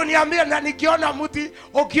 Usikuje kuniambia na nikiona mti,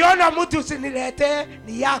 ukiona mti usiniletee,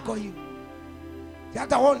 ni yako hiyo.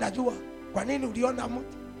 Hata wewe unajua kwa nini uliona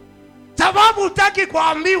mti? Sababu utaki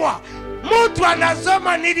kuambiwa. Mtu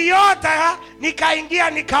anasema niliota nikaingia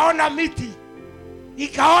nikaona miti,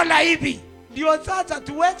 nikaona hivi. Ndio sasa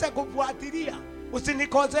tuweze kufuatilia.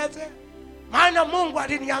 Usinikoseze. Maana Mungu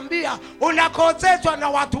aliniambia unakoseshwa na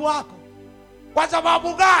watu wako. Kwa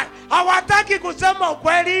sababu gani? Hawataki kusema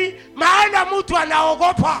ukweli, maana mtu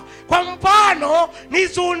anaogopa. Kwa mfano,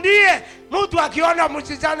 nisundie mtu akiona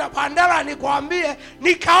msichana, bandara nikwambie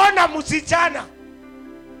nikaona msichana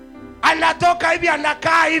anatoka hivi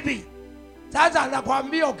anakaa hivi. Sasa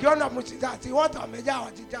anakuambia ukiona msichana, si wote wamejaa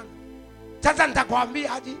wasichana. Sasa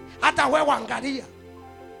nitakwambia aje, hata wewe angalia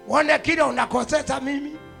uone kile unakosesa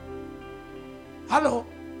mimi. Halo,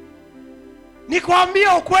 nikwambie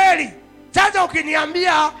ukweli. Sasa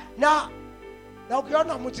ukiniambia na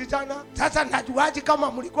ukiona msichana, sasa najuaje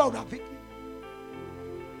kama mlikuwa urafiki?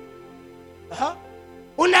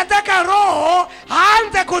 Unataka roho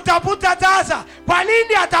aanze kutafuta sasa. Kwa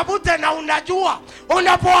nini atafute na unajua?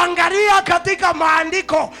 Unapoangalia katika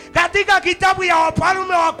maandiko, katika kitabu ya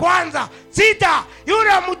Wafalme wa kwanza 6,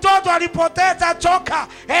 yule mtoto alipoteza choka,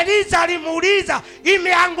 Elisa alimuuliza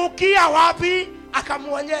imeangukia wapi?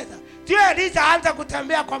 Akamuonyesha. Sio Elisa aanza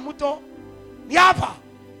kutembea kwa mto, ni hapa,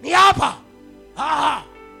 ni hapa.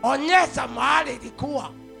 Onyesha mahali ilikuwa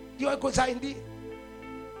ndio ikusaidie.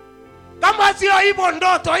 Kama sio hivyo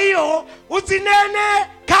ndoto hiyo usinene,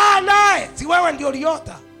 kaa naye. Si wewe ndio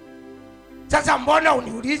uliota. Sasa mbona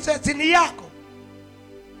uniulize? Si ni yako.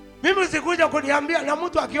 Mimi sikuja kuniambia na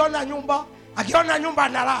mtu akiona nyumba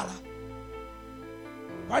analala.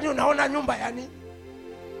 Kwani unaona nyumba yani?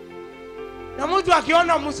 Na mtu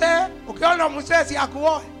akiona mzee, ukiona mzee si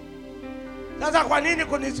akuoe. Sasa kwa nini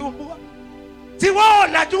kunisumbua? Si wewe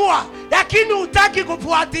unajua, lakini hutaki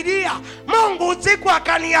kufuatilia. Mungu usiku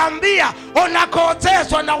akaniambia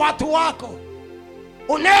unakoseshwa na watu wako.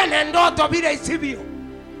 Unene ndoto bila isivyo,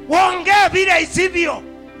 uongee bila isivyo.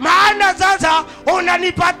 Maana sasa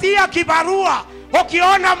unanipatia kibarua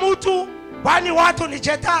ukiona mtu, kwani watu ni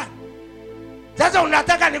shetani. Sasa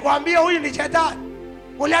unataka nikwambie huyu ni shetani?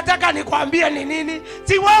 Unataka nikwambie ni nini?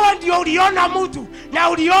 Si wewe ndio uliona mtu na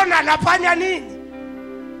uliona anafanya nini?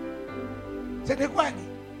 Si ni kweli?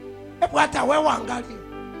 Hebu hata wewe angalia.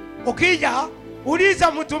 Ukija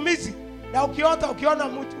uliza mtumishi na ukiona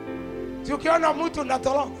mtu, si ukiona mtu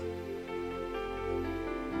unatoroka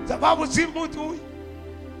sababu si mtu huyu,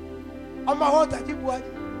 ama wote jibu aje?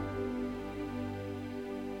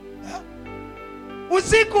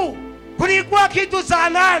 Usiku kulikuwa kitu saa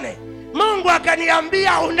 8, Mungu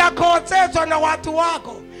akaniambia unakoseshwa na watu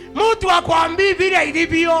wako. Mtu akwambii vile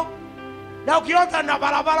ilivyo, na ukiota na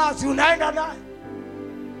barabara si unaenda naye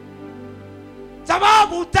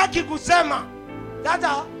sababu hutaki kusema.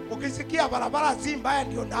 Sasa ukisikia barabara si mbaya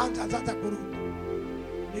ndio naanza sasa kurudi.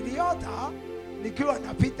 Niliota nikiwa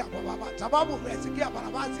napita kwa baba sababu umesikia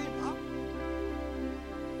barabara si mbaya.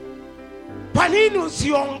 Kwa nini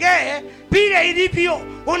usiongee vile ilivyo?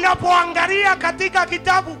 Unapoangalia katika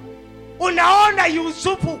kitabu unaona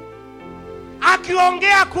Yusufu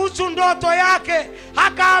akiongea kuhusu ndoto yake,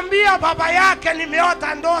 akaambia baba yake,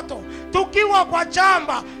 nimeota ndoto tukiwa kwa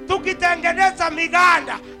shamba tukitengeneza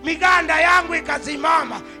miganda yangu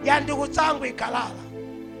ikasimama, ya ndugu zangu ikalala.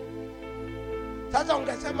 Sasa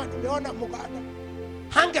ungesema nimeona mganda,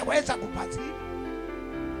 hangeweza kupasiri.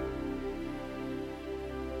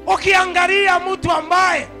 Ukiangalia mtu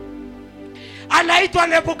ambaye anaitwa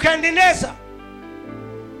Nebukadneza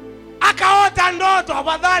akaota ndoto,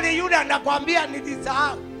 afadhali yule anakuambia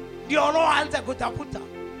nilisahau, ndio roho aanze kutafuta.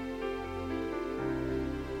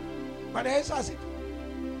 Bwana Yesu asifiwe.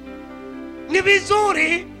 Ni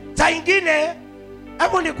vizuri saa ingine,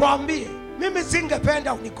 hebu nikwambie, mimi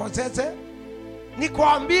singependa unikoseze,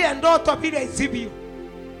 nikwambie ndoto bila isivyo.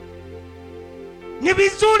 Ni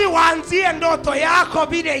vizuri waanzie ndoto yako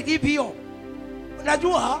bila ilivyo.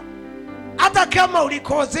 Unajua hata kama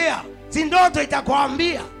ulikosea, si ndoto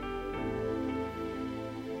itakwambia.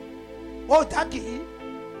 Utaki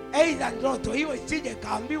aidha ndoto hiyo isije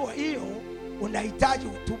kaambiwa hiyo unahitaji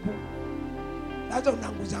utubu. Sasa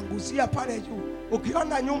unanguzangusia pale juu.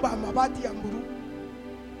 Ukiona nyumba ya mabati ya mburu,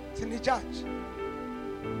 si ni church?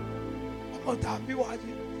 Ama utaambiwa aje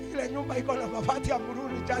ile nyumba iko na mabati ya mburu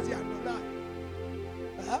ni church ya Adonai?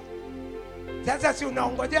 Sasa si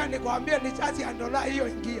unaongojea nikwambie ni church ya Adonai hiyo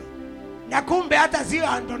ingia. Na kumbe hata sio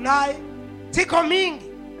Adonai, siko mingi.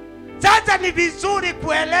 Sasa ni vizuri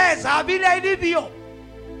kueleza vile ilivyo.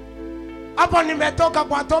 Hapo nimetoka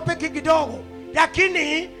kwa topic kidogo,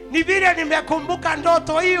 lakini ni vile nimekumbuka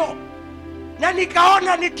ndoto hiyo, na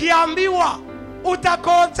nikaona nikiambiwa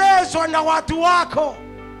utakoseshwa na watu wako,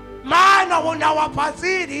 maana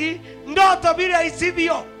unawafasiri ndoto vile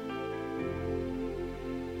isivyo.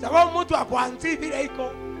 Sababu mtu akuanzii vile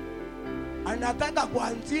iko, anataka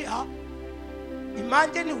kuanzia.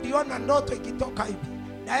 Imagine uliona ndoto ikitoka hivi,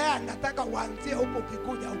 na yeye anataka uanzie huko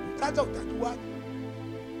ukikuja huko. Sasa utajua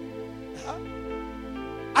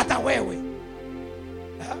hata wewe.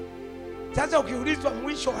 Sasa ukiulizwa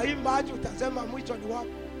mwisho wa hii maji utasema mwisho ni wapi?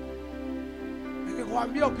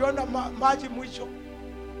 Nikikwambia ukiona maji mwisho,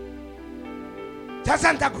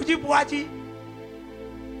 sasa nitakujibu aje?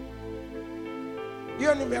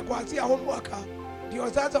 Hiyo nimekuanzia homework. Ndio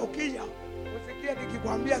sasa ukija usikie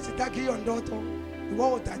nikikwambia sitaki hiyo ndoto,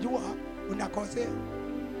 wewe utajua unakosea.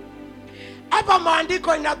 Hapa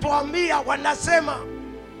maandiko inatuambia, wanasema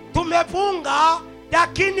tumefunga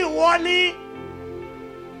lakini uoni,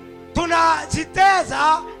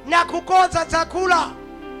 tunajiteza na kukosa chakula,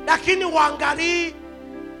 lakini uangalii.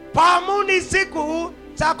 Fahamuni siku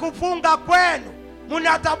za kufunga kwenu,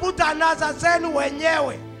 mnatafuta anasa zenu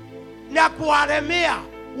wenyewe na kuwaremea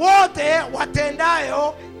wote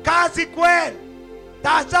watendayo kazi kwenu.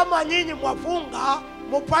 Tazama nyinyi mwafunga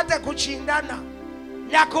mupate kushindana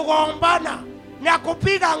na kugombana na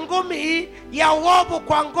kupiga ngumi ya uovu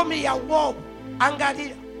kwa ngumi ya uovu.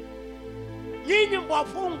 Angalia, nyinyi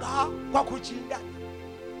mwafunga kwa kushindana.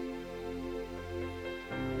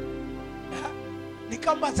 Ni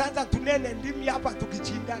kama sasa tunene ndimi hapa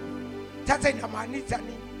tukishindana. Sasa inamaanisha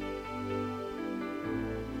nini?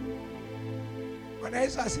 Bwana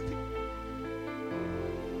Yesu asifiwe.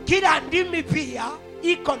 Kila ndimi pia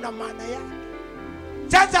iko na maana yake.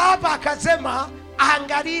 Sasa hapa akasema,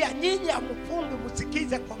 angalia nyinyi amfungi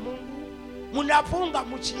msikize kwa Mungu, mnafunga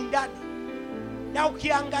mshindani. Na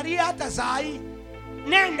ukiangalia hata saa hii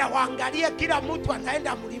Nenda waangalie kila mtu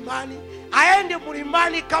anaenda mlimani. Aende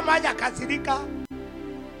mlimani kama hajakasirika.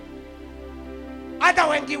 Hata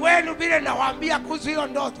wengi wenu vile nawaambia kuhusu hiyo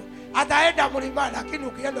ndoto, ataenda mlimani, lakini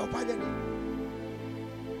ukienda upanye nini?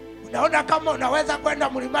 Unaona kama unaweza kwenda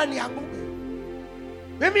mlimani anguke?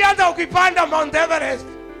 Mimi hata ukipanda Mount Everest,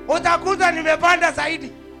 utakuta nimepanda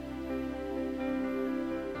zaidi.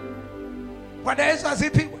 Bwana Yesu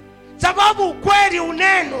asifiwe. Sababu ukweli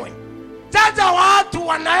unenwe. Sasa watu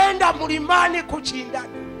wanaenda mlimani kushindana.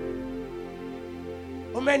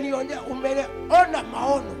 Umeona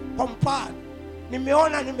maono kwa mfano.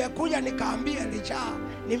 Nimeona, nimekuja nikaambia Elisha,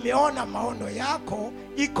 nimeona maono yako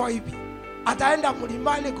iko hivi. Ataenda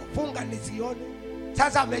mlimani kufunga nisione.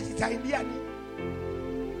 Sasa amejisaidia nini?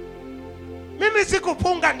 Mimi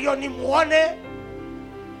sikufunga ndio nimuone.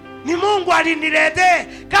 Ni Mungu aliniletea.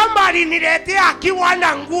 Kama aliniletea akiwa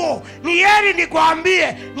na nguo, ni heri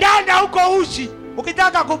nikwambie, nenda huko uchi.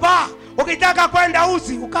 Ukitaka kuvaa, ukitaka kwenda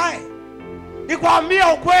uchi, ukae. Nikwambie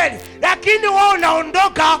ukweli. Lakini wewe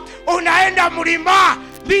unaondoka, unaenda mlima.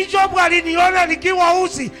 Bishop aliniona nikiwa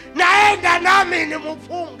uchi, naenda nami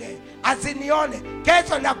nimfunge asinione.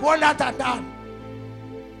 Kesho na kuona hata ndani.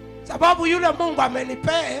 Sababu yule Mungu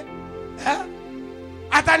amenipea,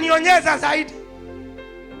 atanionyesha zaidi.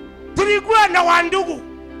 Tulikuwa na wandugu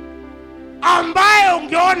ambaye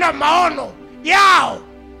ungeona maono yao,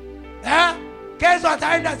 kesho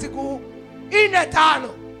ataenda siku 4-5.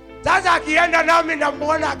 Sasa akienda nami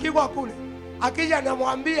namuona akiwa kule. Akija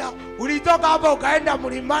namwambia, ulitoka hapa ukaenda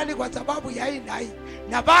mlimani kwa sababu ya hii na hii.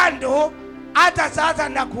 Na bado hata sasa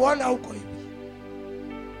nakuona huko hivi.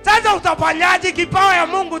 Sasa utafanyaje? Kipawa ya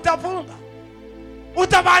Mungu utafunga.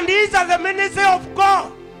 Utabandiza the ministry of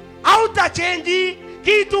God. Au utachange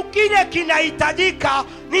kitu kile kinahitajika.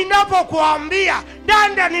 Ninapokuambia,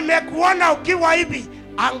 danda nimekuona ukiwa hivi,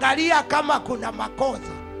 angalia kama kuna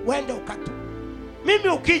makosa, wende ukatu. Mimi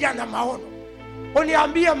ukija na maono,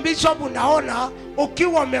 uniambie Bishop, unaona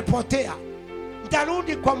ukiwa umepotea,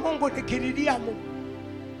 nitarudi kwa Mungu nikililia Mungu.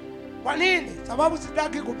 Kwa nini? Sababu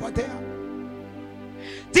sitaki kupotea.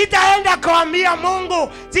 Sitaenda kuambia Mungu,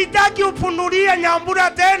 sitaki ufunulie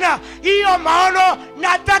Nyambura tena hiyo maono.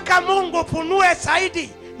 Nataka Mungu ufunue zaidi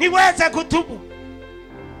niweze kutubu.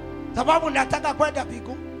 Sababu nataka kwenda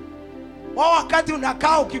mbinguni. Wakati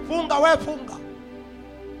unakaa ukifunga, wewe funga.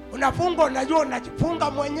 Unafunga, unajua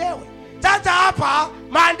unajifunga mwenyewe. Sasa hapa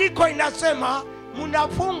maandiko inasema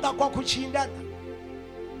mnafunga kwa kushindana.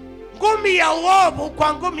 Ngumi ya uovu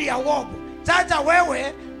kwa ngumi ya uovu. Sasa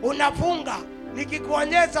wewe unafunga.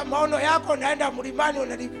 Nikikuonyesha maono yako, naenda mlimani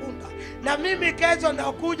unalifunga. Na mimi kesho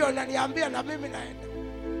nakuja unaniambia na mimi naenda.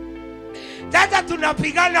 Sasa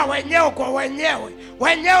tunapigana wenyewe kwa wenyewe.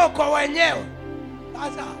 Wenyewe kwa wenyewe.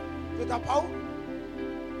 Sasa tutapau.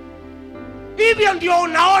 Hivyo ndio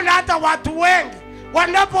unaona hata watu wengi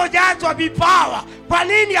wanapojazwa vipawa, kwa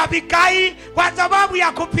nini havikai? Kwa sababu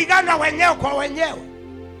ya kupigana wenyewe kwa wenyewe.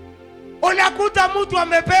 Unakuta mtu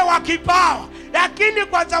amepewa kipawa, lakini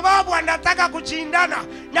kwa sababu anataka kushindana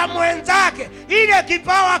na mwenzake, ile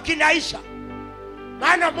kipawa kinaisha.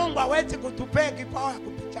 Maana Mungu hawezi kutupea kipawa ya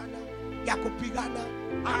kupigana, ya kupigana.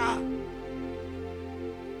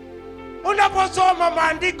 Unaposoma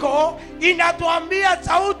maandiko inatuambia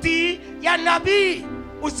sauti ya nabii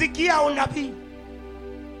usikia unabii.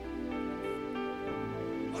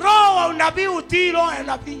 Roho wa unabii utii roho ya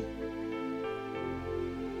nabii.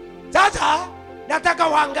 Sasa nataka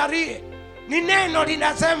waangalie, ni neno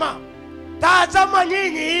linasema, tazama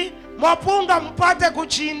nyinyi mwapunga mpate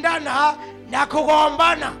kushindana na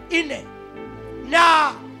kugombana. 4.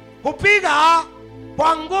 Na kupiga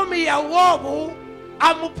kwa ngumi ya uovu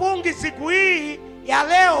amupungi siku hii ya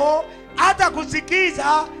leo, hata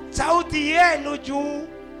kusikiza sauti yenu juu.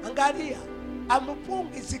 Angalia,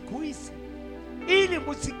 amupungi siku hizi ili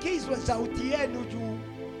musikizwe sauti yenu juu.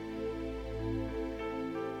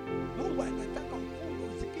 Mungu anataka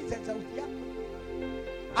ufunge usikize sauti yako.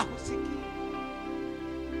 Akusikie.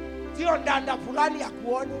 Sio ndanda fulani ya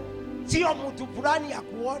kuone, sio mtu fulani ya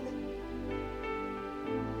kuone.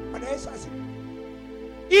 Bwana Yesu asifiwe.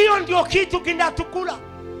 Hiyo ndio kitu kinatukula.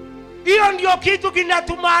 Hiyo ndio kitu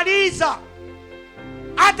kinatumaliza.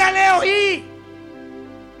 Hata leo hii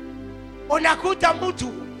unakuta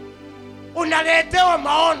mtu unaletewa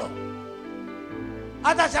maono.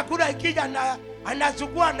 Hata chakula ikija na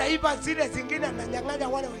anachukua na iba zile zingine na nyang'anya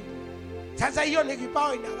wale wengine. Sasa hiyo ni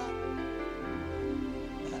kipawa inalala.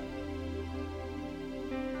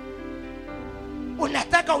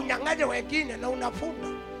 Unataka unyang'anye wengine na unafunga.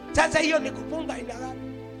 Sasa hiyo ni kufunga inalala.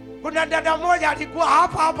 Kuna dada moja alikuwa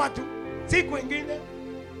hapa tu siku nyingine.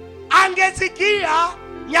 Angesikia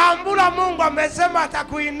Nyambura Mungu amesema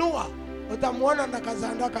atakuinua. Utamuona na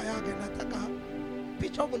kazandaka yake. Nataka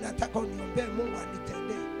Bishop, nataka uniombee Mungu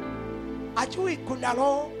anitendee. Ajui kuna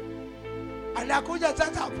roho anakuja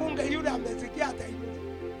sasa afunge yule amesikia atainuka.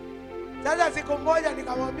 Sasa siku moja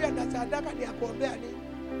nikamwambia na sadaka ni ya kuombea nini?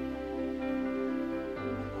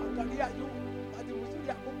 Angalia juu, basi mzuri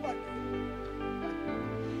ya Mungu.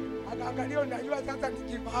 Akaangalia, unajua sasa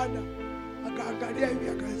nikibaana. Akaangalia hivi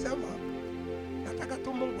akasema, nataka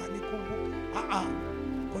tu Mungu anikumbuke.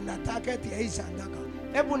 Kuna target ya hii sadaka.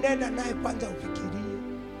 Hebu nenda naye kwanza ufikirie.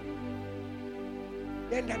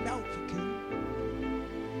 Nenda nao ufikirie.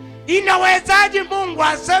 Inawezaje Mungu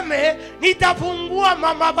aseme nitafungua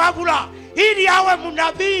mama Babula ili awe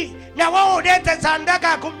mnabii na wao ulete sadaka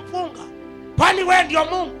ya kumfunga? Kwani wewe ndio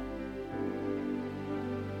Mungu?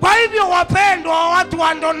 Kwa hivyo wapendwa, watu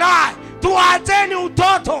wa Ndonai, tuacheni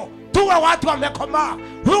utoto, tuwe watu wamekomaa,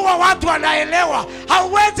 tuwe watu wanaelewa.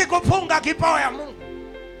 Hauwezi kufunga kipawa ya Mungu.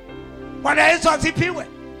 Bwana Yesu asifiwe.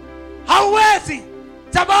 Hauwezi,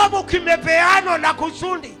 sababu kimepeanwa na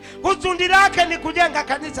kusudi. Kusudi lake ni kujenga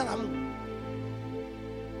kanisa la Mungu.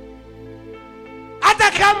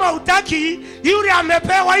 Hata kama utaki yule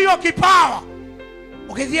amepewa hiyo kipawa,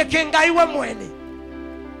 ukizie kenga iwe mwene.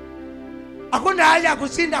 Hakuna haja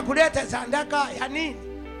kusinda kuleta sadaka ya nini?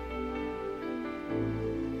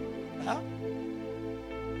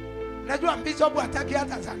 Najua Bishop hataki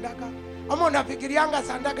hata sadaka. Ama unafikirianga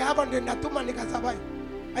sadaka yako ndio natuma nikasabai?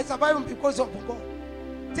 I survive because of God.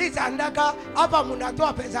 Si sadaka. Hapa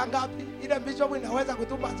mnatoa pesa ngapi? Ile Bishop inaweza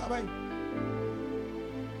kutuma sabai.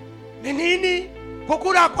 Ni nini?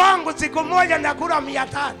 Kukula kwangu siku moja na kula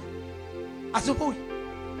 500 asubuhi.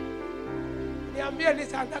 Niambie ni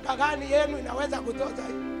sadaka gani yenu inaweza kutoza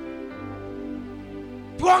hii?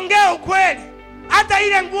 Tuongee ukweli. Hata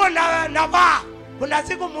ile nguo na vaa, kuna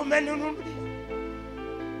siku mmenunulia.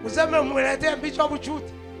 Useme mletee Bishop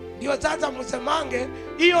chuti. Ndio sasa msemange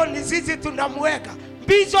hiyo ni sisi tunamweka.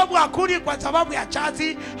 Bishop hakuli kwa sababu ya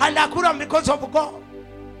chazi, anakula because of God.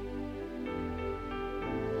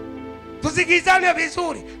 Tusikizane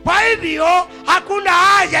vizuri. Kwa hivyo hakuna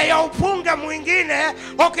haja ya ufunge mwingine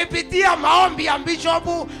ukipitia maombi ya Bishop.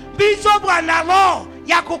 Bishop ana roho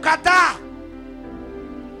ya kukataa.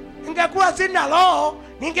 Ningekuwa sina roho,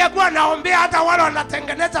 ningekuwa naombea hata wale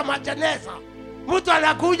wanatengeneza majeneza. Mtu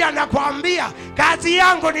anakuja na kuambia kazi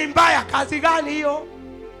yangu ni mbaya. Kazi gani hiyo?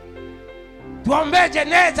 Tuombee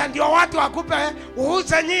jeneza ndio watu wakupe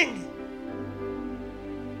uhusa nyingi.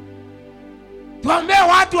 Tuombee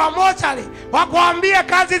watu wa mochari wakuambie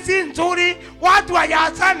kazi si nzuri, watu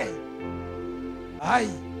wajasane.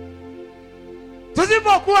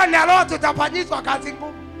 Tusipokuwa na roho tutafanyishwa kazi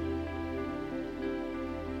ngumu.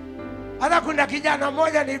 Hata kuna kijana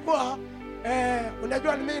mmoja nilikuwa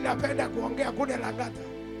unajua mimi napenda kuongea kule Langata.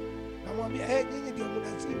 Namwambia nyinyi ndio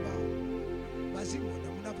mnasimba. Basi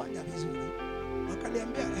mnafanya vizuri.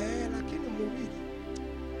 Wakaniambia lakini mhubiri,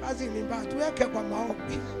 kazi ni mbaya, tuweke kwa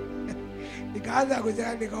maombi. Nikaanza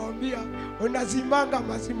kusema, nikamwambia unasimanga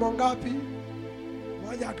masimo ngapi?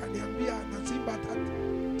 Mmoja akaniambia nasimba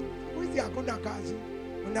 3. Hizi hakuna kazi.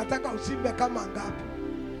 Unataka usimbe kama ngapi?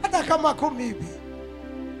 Hata kama 10 hivi.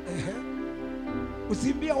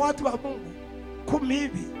 Usimbia watu wa Mungu 10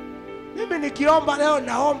 hivi. Mimi nikiomba leo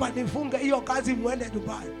naomba nifunge hiyo kazi muende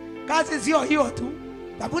Dubai. Kazi sio hiyo tu.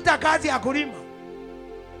 Tafuta kazi ya kulima.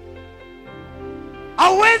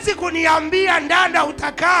 Hauwezi kuniambia ndanda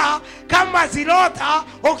utakaa kama zilota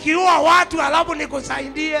ukiua watu alafu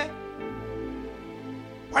nikusaidie.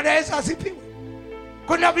 Bwana Yesu asifiwe.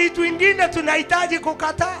 Kuna vitu vingine tunahitaji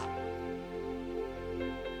kukataa.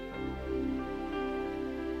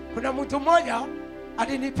 Kuna mtu mmoja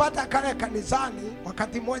alinipata kale kanisani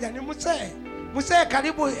wakati mmoja, ni mzee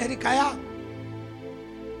karibu erika yangu.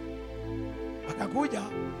 Akakuja,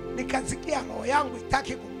 nikasikia roho yangu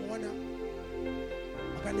itaki kumuona.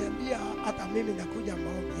 Akaniambia hata mimi nakuja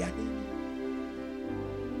maombi ya nini?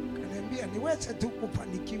 Akaniambia niweze tu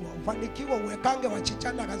kufanikiwa. Ufanikiwa uwekange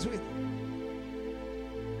wachichana kazuri.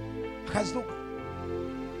 Akazuka.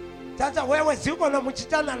 Sasa wewe si uko na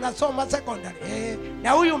mchichana anasoma secondary.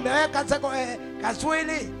 Na huyu umeweka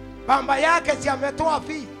Kaswili, bamba yake si ametoa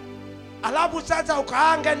fee. Alafu sasa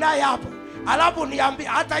ukaange naye hapo. Alafu niambie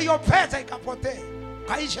hata hiyo pesa ikapotea.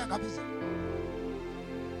 Kaisha kabisa.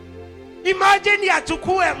 Imagine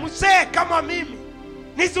achukue mzee kama mimi.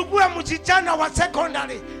 Nisukue mchichana wa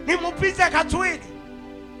secondary, nimupize Kaswili.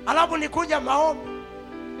 Alafu nikuja maombi.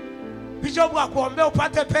 Bishop akuombea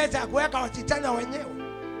upate pesa ya kuweka wachichana wenyewe.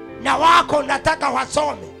 Na wako nataka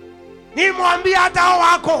wasome. Nimwambia hata hao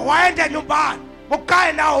wako waende nyumbani,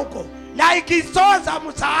 mkae nao huko. Na ikisoza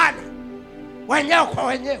msaani. wenyewe kwa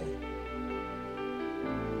wenyewe.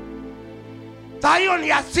 Saa hiyo ni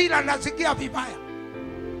hasira, nasikia vibaya.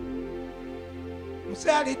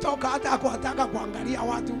 Mzee alitoka hata hakuwataka kuangalia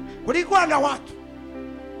watu, kulikuwa na watu.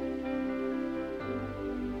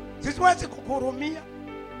 Siwezi kukurumia.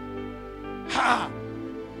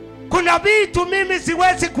 Kuna vitu mimi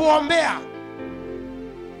siwezi kuombea.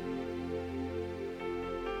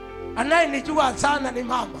 Anayenijua sana ni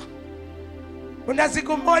mama. Kuna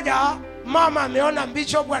siku moja mama ameona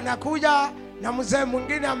bishop anakuja na mzee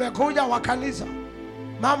mwingine amekuja wa kanisa.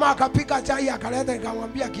 Mama akapika chai akaleta,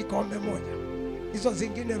 nikamwambia kikombe moja, hizo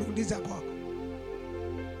zingine rudisha kwako.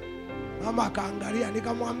 Mama akaangalia,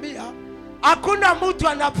 nikamwambia hakuna mtu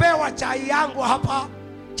anapewa chai yangu hapa.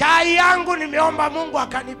 Chai yangu nimeomba Mungu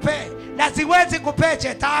akanipee, na siwezi kupea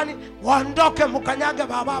shetani. Waondoke mkanyage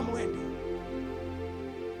baba mwende.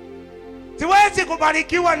 Siwezi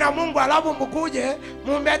kubarikiwa na Mungu alafu mkuje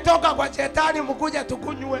mmetoka kwa shetani mkuje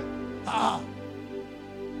tukunywe.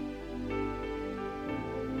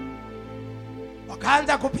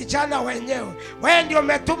 Wakaanza kupichana wenyewe. Wewe ndio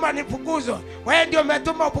umetuma nifukuzwe, wewe ndio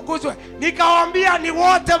umetuma ufukuzwe. Nikawaambia ni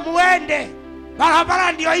wote muende.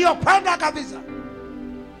 Barabara ndio hiyo, kwenda kabisa.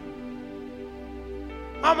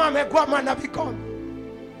 Mama amekuwa mwana vikombe.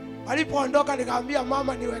 Walipoondoka nikamwambia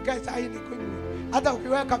mama, niwekee sahi nikunywe. Hata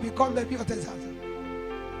ukiweka vikombe vyote sasa.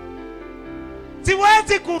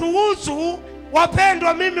 Siwezi kuruhusu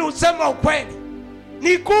wapendwa mimi usema ukweli.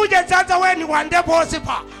 Nikuje sasa wewe ni wande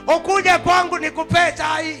posipa, ukuje kwangu nikupee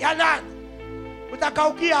chai ya nani?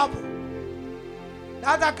 Utakaukia hapo.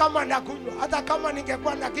 Hata kama nakunywa, hata kama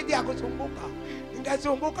ningekuwa na kiti ya kuzunguka,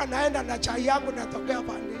 ningezunguka naenda na chai yangu natokea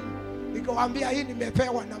pande hii. Nikamwambia hii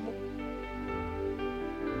nimepewa na Mungu.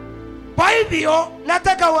 Kwa hivyo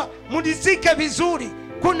nataka mudisike vizuri.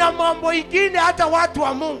 Kuna mambo ingine hata watu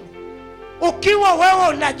wa Mungu, ukiwa wewe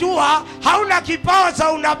unajua hauna kipawa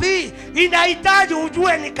cha unabii, inahitaji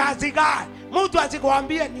ujue ni kazi gani. Mtu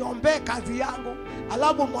asikwambie niombe kazi yangu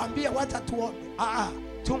alafu mwambie wacha tuombe.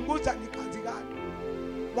 Chunguza ni kazi gani.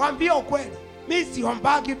 Mwambie ukweli, mimi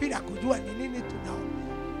siombagi bila kujua ni nini tunaomba.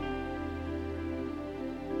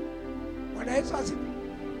 Bwana Yesu asifiwe.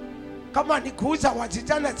 Kama ni kuuza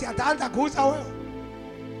wasichana, si ataanza kuuza wewe?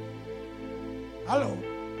 Halo.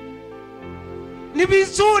 Ni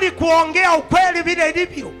vizuri kuongea ukweli vile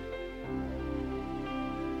ilivyo.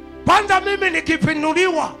 Kwanza mimi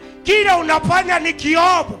nikipinuliwa, kile unafanya ni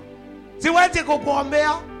kiovu, siwezi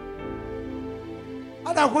kukuombea.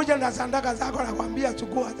 Hata kuja na sadaka zako nakwambia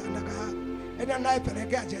chukua sadaka yako, enda naye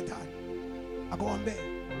pelekea shetani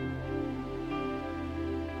akuombee.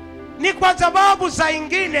 Ni kwa sababu saa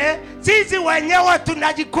ingine sisi wenyewe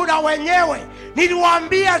tunajikula wenyewe.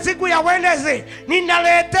 Niliwaambia siku ya Wednesday,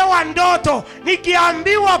 ninaletewa ndoto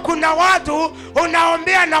nikiambiwa kuna watu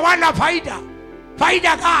unaombea na wana faida.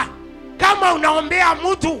 Faida gani? Kama unaombea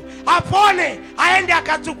mtu apone aende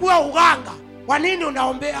akachukua uganga, kwa nini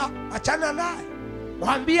unaombea? Achana naye.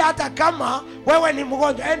 Mwambie hata kama wewe ni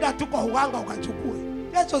mgonjwa, enda tu kwa uganga ukachukue.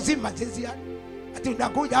 Yesu si macheziani. Ati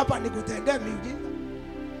unakuja hapa nikutendee miujiza.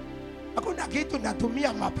 Hakuna kitu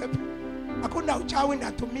natumia mapepo. Hakuna uchawi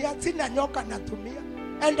natumia, sina nyoka natumia.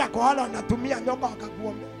 Enda kwa wale wanatumia nyoka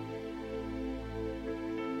wakakuombea.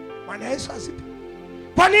 Bwana Yesu asifiwe.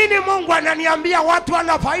 Kwa nini Mungu ananiambia watu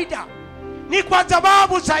wana faida? Ni kwa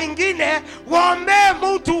sababu saa ingine waombee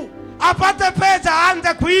mtu apate pesa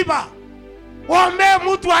aanze kuiba. Waombee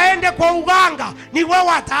mtu aende kwa uganga, ni wewe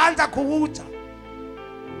ataanza kuuza.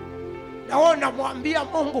 Na wewe unamwambia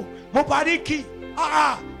Mungu mubariki.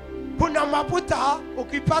 Kuna mafuta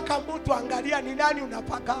ukipaka mtu, angalia ni nani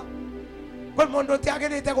unapaka. Kwa mondo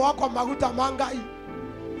tiagerete kwa mafuta mangai.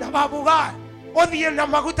 Sababu gani? Odhie na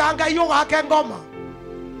mafuta angai yo hake ngoma.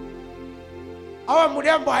 Awe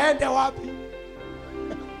mrembo aende wapi?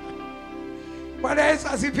 Bwana Yesu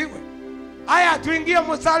asifiwe. Haya, tuingie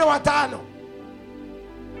mstari wa 5.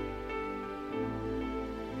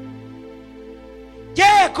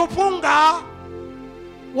 Je, kufunga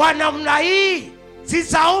wa namna hii si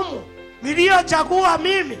saumu niliyochagua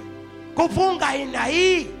mimi? Kufunga aina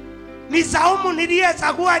hii ni saumu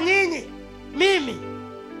niliyochagua nyinyi mimi?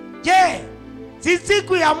 Je, si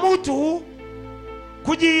siku ya mtu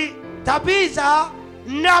kujitabiza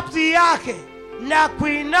nafsi yake na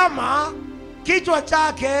kuinama kichwa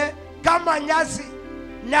chake kama nyasi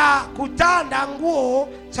na kutanda nguo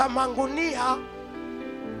za mangunia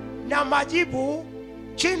na majibu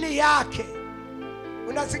chini yake?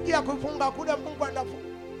 Unasikia kufunga kule Mungu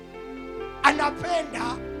anapenda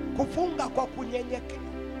kufunga kwa kunyenyekea.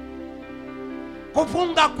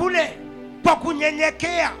 Kufunga kule kwa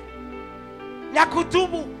kunyenyekea na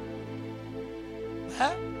kutubu.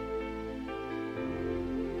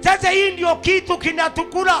 Sasa hii ndio kitu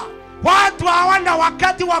kinatukula. Watu hawana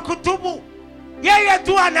wakati wa kutubu. Yeye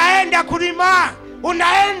tu anaenda kulima,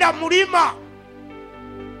 unaenda mlima,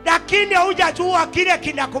 lakini hujajua kile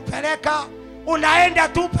kinakupeleka. Unaenda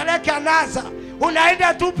tu peleke anasa,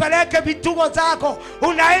 unaenda tu peleke vitugo zako,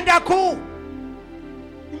 unaenda ku.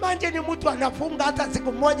 Imagine mtu anafunga hata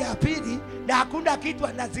siku moja ya pili na hakuna kitu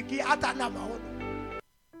anasikia, hata na maono.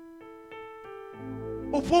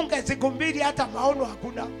 Ufunge siku mbili hata maono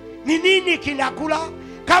hakuna. Ni nini kinakula?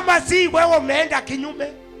 Kama si wewe umeenda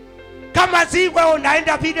kinyume, kama si wewe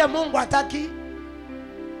unaenda vile Mungu hataki.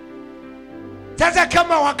 Sasa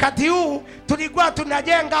kama wakati huu tulikuwa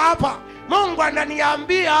tunajenga hapa, Mungu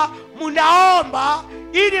ananiambia mnaomba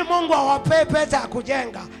ili Mungu awape pesa ya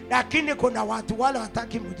kujenga, lakini kuna watu wale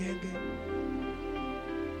wataki mjenge.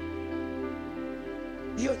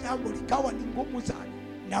 Hiyo jambo likawa ni ngumu sana.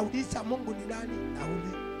 Nauliza Mungu ni nani? Na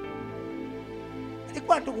ule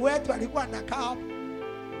alikuwa ndugu wetu, alikuwa anakaa hapo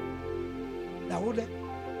na ule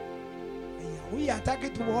huyu hataki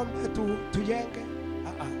tuombe tujenge.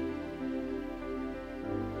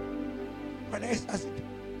 Bwana Yesu asifiwe.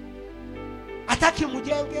 Hataki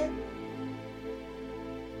mjenge,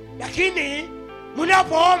 lakini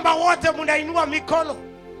mnapoomba wote mnainua mikono.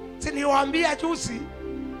 Siniwaambia juzi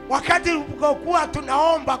wakati tulipokuwa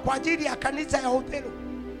tunaomba kwa ajili ya kanisa ya Hotelo,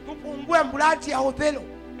 tupungue mradi ya Hotelo,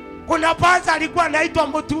 kuna pasa alikuwa anaitwa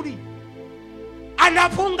Moturi,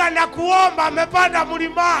 anafunga na kuomba, amepanda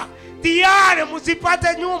mlima tayari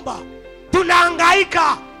msipate nyumba.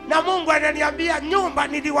 Tunahangaika na Mungu ananiambia nyumba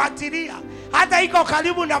niliwatilia, hata iko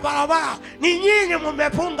karibu na barabara, ni nyinyi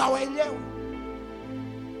mmefunga wenyewe.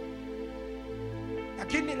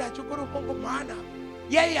 Lakini nashukuru Mungu, maana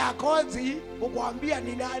yeye akozi kukuambia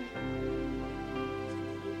ni nani.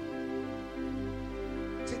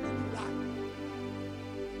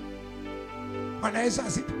 Bwana Yesu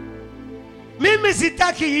asifiwe. Mimi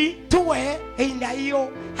sitaki tuwe aina hiyo.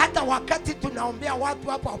 Hata wakati tunaombea watu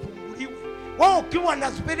hapa wafunguliwe, wewe ukiwa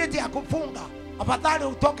na spirit ya kufunga, afadhali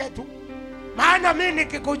utoke tu. Maana mimi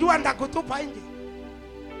nikikujua ndakutupa nje.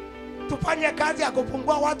 Tufanye kazi ya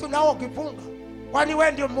kufungua watu nao ukifunga. Kwani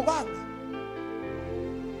wewe ndio mganga?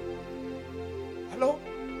 Halo?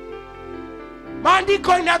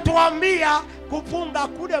 Maandiko inatuambia kufunga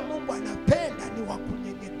kule Mungu anapenda ni wa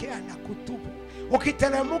kunyenyekea na kutubu.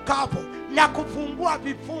 Ukiteremka hapo na kufungua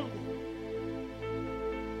vifungu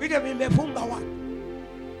vile vimefunga watu,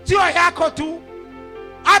 sio yako tu,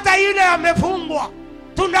 hata ile yamefungwa.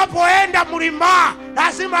 Tunapoenda mlima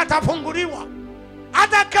lazima atafunguliwa.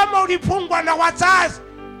 Hata kama ulifungwa na wazazi,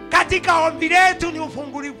 katika ombi letu ni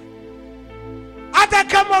ufunguliwe. Hata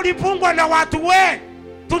kama ulifungwa na watu wenu,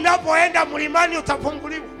 tunapoenda mlimani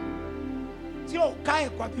utafunguliwa. Sio ukae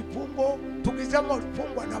kwa vifungo. Tukisema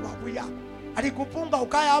ulifungwa na babu yako, alikufunga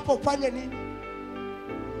ukae hapo ufanye nini?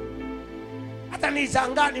 Hata ni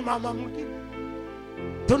zangani mama mwingine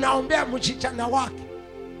tunaombea msichana wake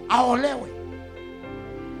aolewe,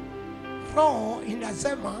 roho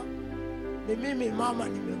inasema ni mimi mama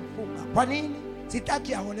nimemfunga. Kwa nini?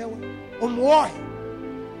 Sitaki aolewe. Umuoe.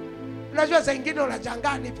 Unajua saa nyingine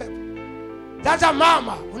unachanganya ni pepo. Sasa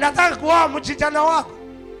mama unataka kuoa msichana wako,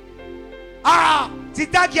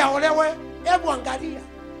 sitaki aolewe. Hebu angalia,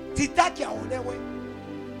 sitaki aolewe.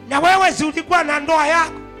 Na wewe si ulikuwa na ndoa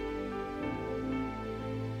yako?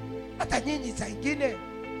 Hata nyinyi saa nyingine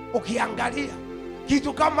ukiangalia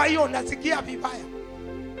kitu kama hiyo unasikia vibaya.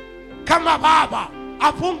 Kama baba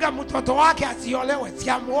afunga mtoto wake asiolewe,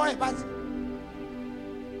 siamuoe basi.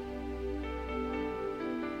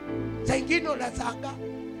 Saa nyingine unasanga,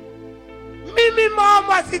 mimi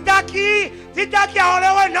mama sitaki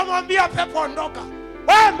aolewe, namwambia pepo ondoka.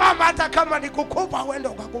 Wewe mama, hata kama nikukupa uende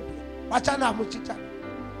ukakupa, wachana na msichana.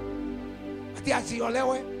 Ati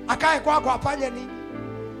asiolewe, akae kwako afanye nini?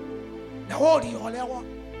 Na wewe uliolewa.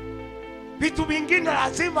 Vitu vingine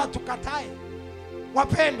lazima tukatae.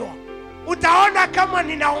 Wapendwa, utaona kama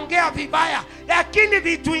ninaongea vibaya, lakini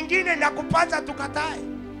vitu vingine nakupasa tukatae.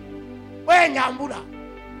 Wewe Nyambura,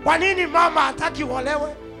 kwa nini mama hataki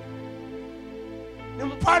uolewe? Ni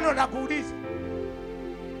mfano na kuuliza.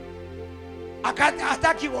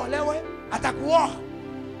 Hataki uolewe, atakuoa.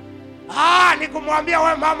 Nikumwambia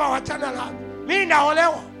wewe mama wachana na mimi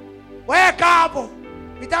naolewa. Wewe kaa hapo.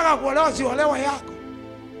 Nitaka kuolewa, si olewa yako.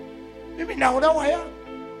 Mimi naolewa yako.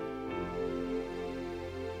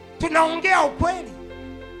 Tunaongea ukweli.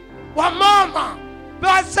 Wamama,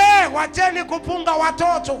 wazee, wacheni kupunga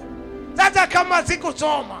watoto. Sasa kama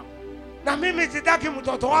sikusoma, na mimi sitaki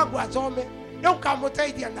mtoto wangu asome, leo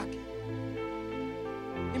kamutaidia naki.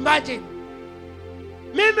 Imagine,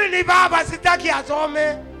 mimi ni baba, sitaki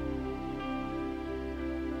asome.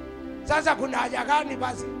 Sasa kuna haja gani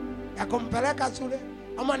basi ya kumpeleka shule?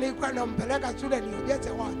 Ama nilikuwa nampeleka shule nionyeshe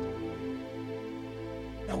watu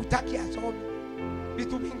na utaki asome.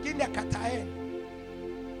 Vitu vingine kataeni.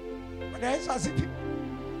 Bwana Yesu asifiwe.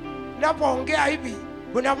 Ninapoongea hivi,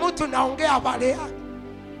 kuna mtu naongea habari yake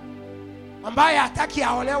ambaye hataki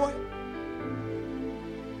aolewe.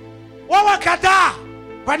 Wewe kataa.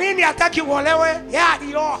 Kwa nini hataki uolewe? Yeye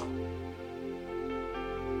alioa.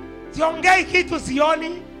 Siongei kitu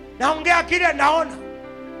sioni, naongea kile naona.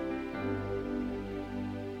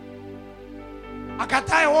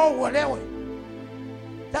 Akatae wewe uolewe.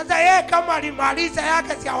 Sasa yeye kama alimaliza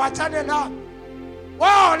yake si awachane na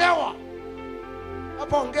wewe olewa.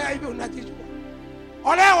 Hapo ongea hivi unajijua.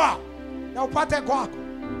 Olewa na upate kwako.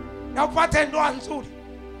 Na upate ndoa nzuri.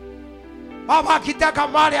 Baba akitaka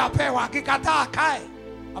mali apewa, akikataa kae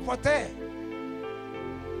apotee.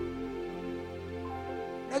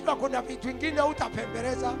 Najua kuna vitu vingine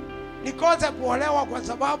utapembeleza. Nikose kuolewa kwa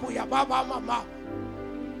sababu ya baba ama mama.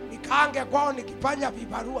 Nikaange kwao nikifanya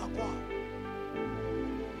vibarua kwao.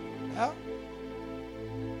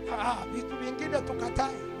 Vitu vingine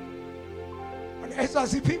tukatae. Bwana Yesu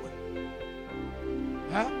asifiwe.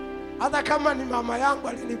 Hata kama ni mama yangu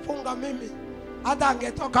alinifunga mimi, hata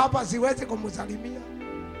angetoka hapa siwezi kumsalimia.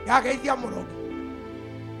 Yake hivi amrogo.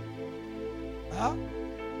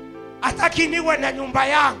 Hataki niwe na nyumba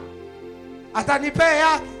yangu. Atanipea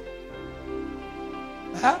yake.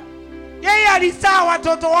 Yeye alizaa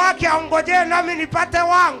watoto wake aongojee nami nipate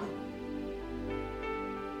wangu.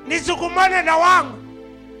 Nisukumane na wangu.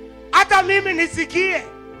 Hata mimi nisikie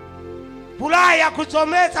furaha ya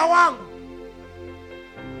kusomeza wangu.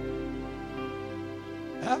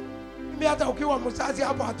 Mimi hata ukiwa mzazi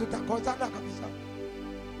hapo hatutakosana kabisa.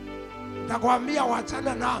 Nitakwambia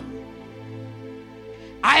wachana nami.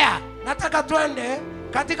 Aya, nataka twende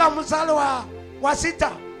katika mstari wa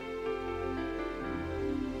 6.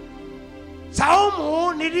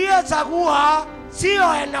 Saumu niliyochagua sio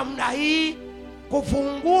ya namna hii: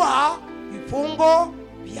 kufungua vifungo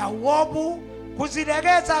vya uovu,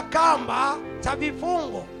 kuzilegeza kamba za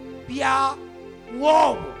vifungo vya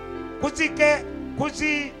uovu,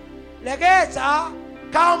 kuzilegeza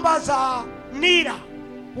kamba za nira,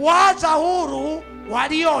 kuacha huru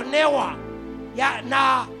walionewa,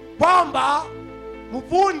 na kwamba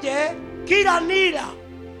mvunje kila nira.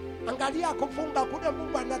 Angalia kufunga kule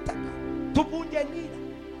Mungu anataka tuvunje nira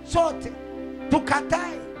sote,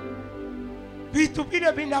 tukatae vitu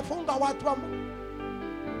vile vinafunga watu wa Mungu.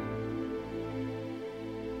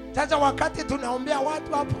 Sasa wakati tunaombea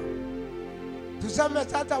watu hapa, tuseme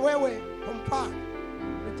sasa wewe kwa mfano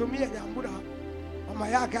nitumie Nyambura, mama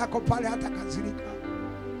yake ako pale hata kasirika.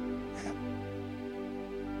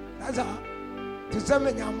 Sasa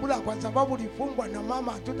tuseme Nyambura kwa sababu lifungwa na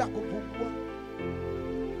mama, tutakufungua.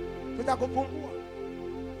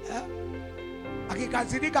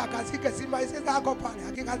 Akikasirika akasike, si maisha yako pale.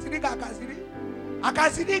 Akikasirika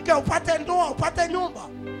akasirike, upate ndoa, upate nyumba.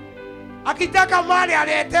 Akitaka mali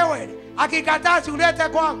aletewe, akikataa ulete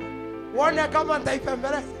kwangu. Uone kama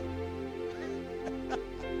nitaipembeleza.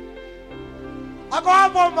 Ako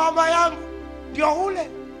hapo mama yangu ndio ule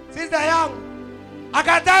sister yangu.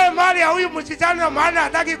 Akatae mali ya huyu msichana maana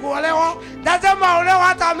hataki kuolewa. Nasema olewa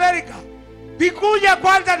hata Amerika. Bikuje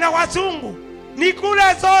kwanza na wasungu. Nikule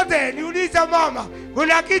sote, niulize mama,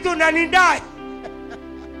 kuna kitu unanidai?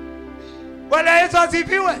 Bwana Yesu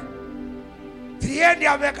asifiwe. Siendi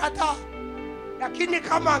amekataa. Lakini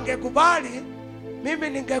kama angekubali, mimi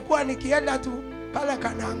ningekuwa nikienda tu pale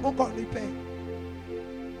kanaanguka unipe.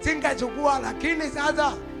 Singechukua, lakini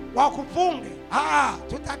sasa wakufunge.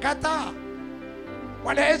 Tutakataa.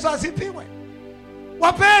 Bwana Yesu asifiwe.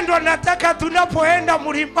 Wapendwa, nataka tunapoenda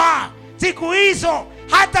mlima siku hizo,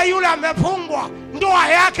 hata yule amefungwa ndoa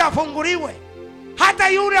yake afunguliwe. Hata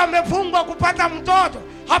yule amefungwa kupata mtoto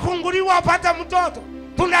afunguliwe, apate mtoto.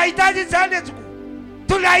 Tunahitaji sana siku.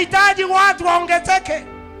 Tunahitaji watu waongezeke.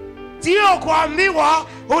 Sio kuambiwa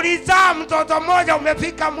ulizaa mtoto mmoja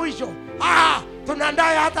umefika mwisho.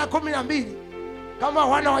 Tunandai hata 12 kama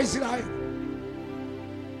wana wa Israeli.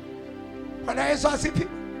 Bwana Yesu asifiwe.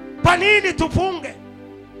 Kwa nini tufunge?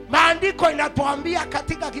 Maandiko inatuambia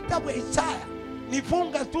katika kitabu ya Isaya,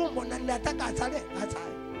 nifunge tumbo na ninataka asaye.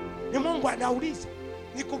 Ni Mungu anauliza,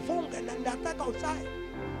 nikufunge na ninataka usaye.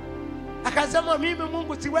 Akasema mimi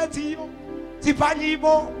Mungu siwezi hiyo, sifanyi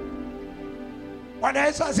hivyo. Bwana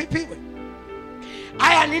Yesu asifiwe.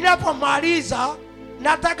 Aya, ninapomaliza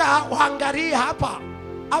nataka uangalie hapa.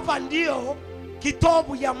 Hapa ndio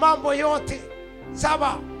kitovu ya mambo yote.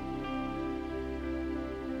 Sawa?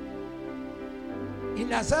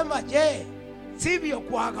 Inasema, je, sivyo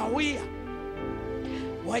kuagawia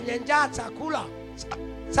mwenye njaa chakula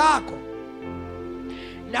zako,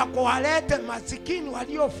 na kuwalete masikini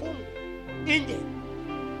waliofungwa nje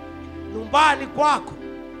nyumbani kwako.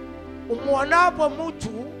 Umwonapo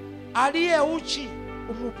mtu aliye uchi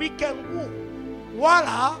umupike nguo,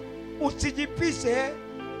 wala usijipise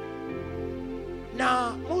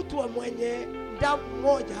na mtu mwenye damu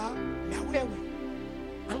moja na wewe.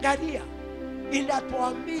 Angalia,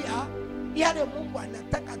 inatuambia yale Mungu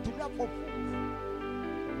anataka tunapofunga.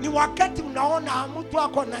 Ni wakati unaona mtu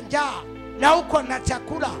ako na njaa na uko na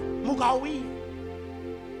chakula, mugawie.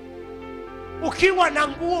 Ukiwa na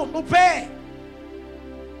nguo mupe.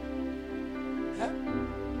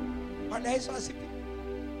 Bwana Yesu asifiwe.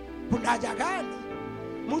 Kuna haja gani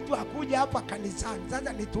mtu akuja hapa kanisani?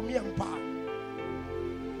 Sasa nitumie mfano.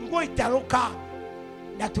 Nguo itaruka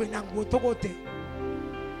na tuena nguo togote.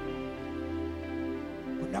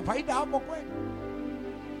 Kuna faida hapo kweli?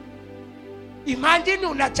 Imagine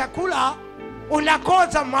una chakula,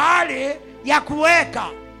 unakosa mahali ya kuweka,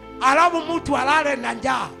 alafu mtu alale na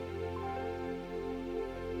njaa.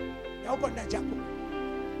 Na uko na chakula,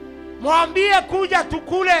 mwambie kuja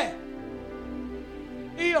tukule.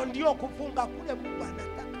 Hiyo ndio kufunga kule Mungu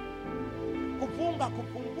anataka. Kufunga,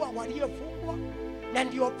 kufungua waliofungwa. Na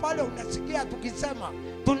ndio pale unasikia tukisema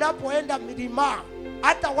tunapoenda milima,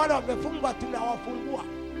 hata wale wamefungwa tunawafungua.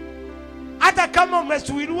 Hata kama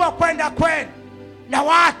umesuiliwa kwenda na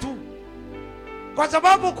watu, kwa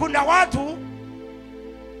sababu kuna watu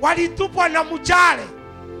walitupwa na mchale.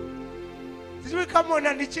 Sijui kama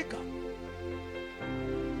unanichika.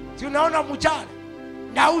 Si unaona mchale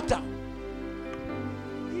na uta.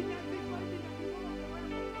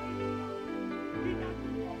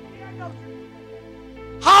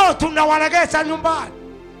 Hao tunawaregeza nyumbani.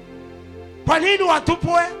 Kwa nini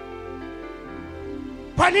watupwe?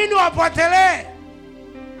 Kwa nini wapotelee?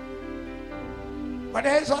 Bwana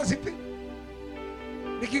Yesu asifiwe.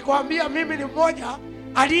 Nikikwambia mimi ni mmoja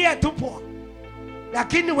aliyetupwa,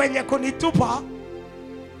 lakini wenye kunitupa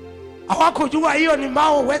hawakujua hiyo ni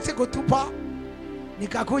mao huwezi kutupa.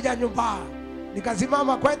 Nikakuja nyumbani,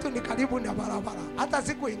 nikasimama kwetu ni karibu na barabara. Hata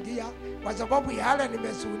sikuingia kwa sababu yale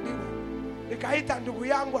nimesundiwa. Nikaita ndugu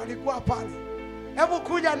yangu alikuwa pale, hebu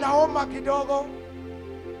kuja naomba kidogo.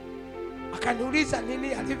 Akaniuliza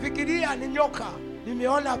nini, alifikiria ni nyoka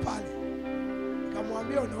nimeona pale.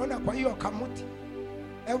 Nikamwambia unaona kwa hiyo kamuti,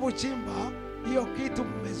 hebu chimba hiyo kitu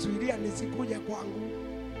mmezuilia nisikuje kwangu.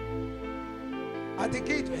 Ati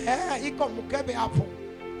kitu iko mkebe hapo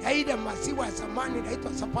ya ile masiwa ya zamani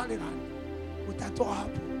inaitwa Sapaliland, utatoa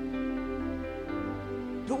hapo.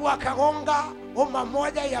 Ndugu akagonga oma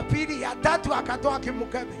moja, ya pili, ya tatu, akatoa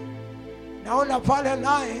kimukebe. Naona pale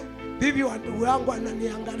naye bibi wa ndugu yangu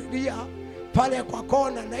ananiangalia pale kwa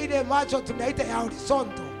kona, na ile macho tunaita ya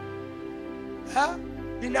horizontal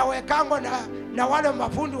inawekango na wale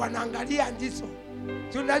mafundi wanaangalia ndizo.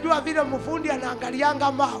 Tunajua vile mfundi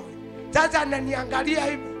anaangalianga mawe. Sasa ananiangalia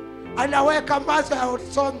hivyo, anaweka macho ya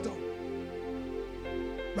horizontal.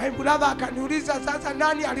 My brother akaniuliza sasa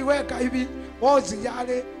nani aliweka hivi? Ozi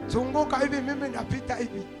yale zunguka hivi, mimi napita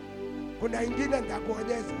hivi, kuna ingine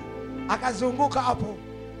nitakuonyesha. Akazunguka hapo,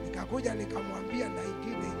 nikakuja nikamwambia na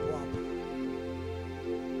ingine iko hapo.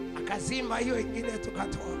 Akazima hiyo ingine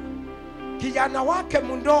tukatoa. Kijana wake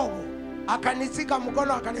mdogo akanisika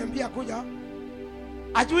mkono akaniambia kuja.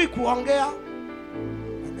 Ajui kuongea,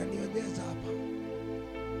 ananionyesha hapa.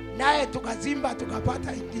 Naye tukazimba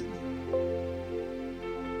tukapata ingine.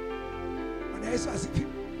 Bwana Yesu asifiwe.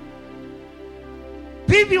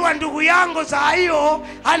 Bibi wa ndugu yangu saa hiyo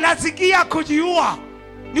anasikia kujiua,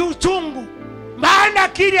 ni uchungu, maana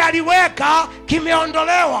kile aliweka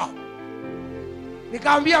kimeondolewa.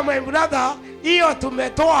 Nikamwambia my brother, hiyo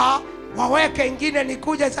tumetoa, waweke ingine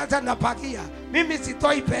nikuje sasa napakia. Mimi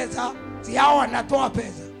sitoi pesa, si hao wanatoa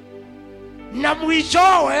pesa. Na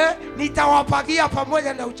mwishowe nitawapakia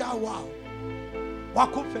pamoja na uchao wao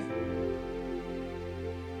wakufe.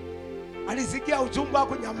 Alisikia uchungu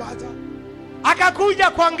akunyamaza. Akakuja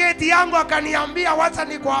kwa ngeti yangu akaniambia, wacha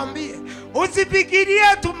nikwambie,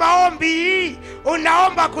 usifikirie tu maombi hii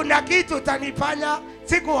unaomba kuna kitu utanifanya.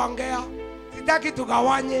 Sikuongea, sitaki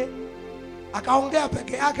tugawanye. Akaongea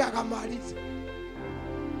peke yake akamaliza.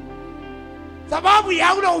 Sababu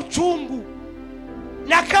ya ule uchungu.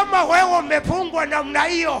 Na kama wewe umefungwa namna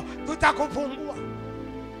hiyo, tutakufungua.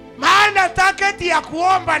 Maana target ya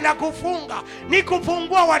kuomba na kufunga ni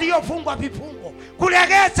kufungua waliofungwa vifungo,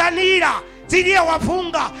 kulegeza nira zilio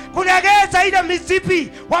wafunga, kulegeza ile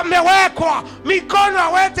misipi wamewekwa, mikono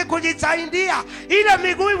hawezi kujisaidia, ile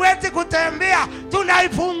miguu hawezi kutembea,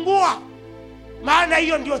 tunaifungua. Maana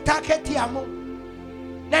hiyo ndio target ya Mungu.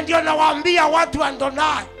 Na ndio nawaambia watu wa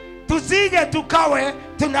Ndonai, tusije tukawe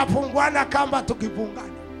tunapunguana kama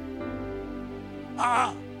tukifungana.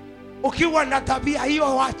 Ukiwa na tabia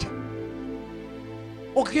hiyo wacha.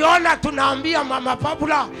 Ukiona tunaambia mama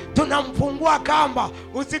Pabula tunamfungua kamba,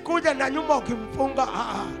 usikuje na nyuma ukimfunga.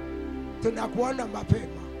 Tunakuona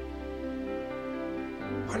mapema.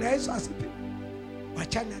 Bwana Yesu asifiwe.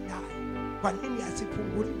 Wachana naye. Kwa nini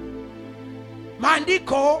asifunguliwe?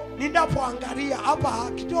 Maandiko ninapoangalia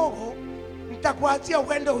hapa kidogo, nitakuachia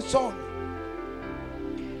uende usome.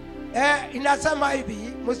 Inasema hivi,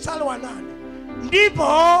 mstari wa 8. Ndipo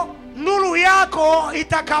nuru yako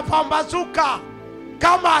itakapambazuka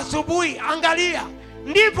kama asubuhi. Angalia,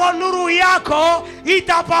 ndipo nuru yako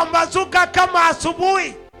itapambazuka kama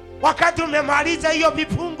asubuhi. Wakati umemaliza hiyo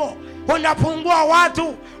vifungo, unafungua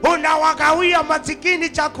watu, unawagawia masikini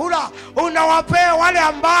chakula, unawapea wale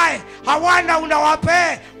ambaye hawana,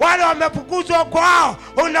 unawapea wale wamefukuzwa kwao,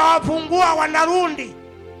 unawafungua wanarundi.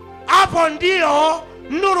 Hapo ndio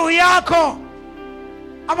nuru yako.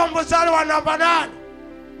 Hapa mstari wa namba 8.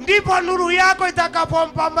 Ndipo nuru yako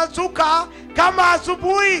itakapopambazuka kama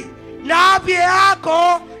asubuhi, na afya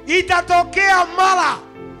yako itatokea mara,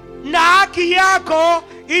 na haki yako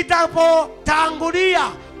itapotangulia.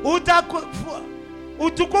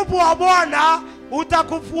 Utukufu wa Bwana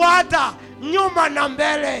utakufuata nyuma na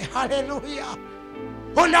mbele. Haleluya.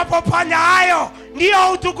 Unapofanya hayo,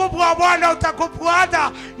 ndio utukufu wa Bwana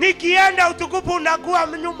utakufuata. Nikienda utukufu unakuwa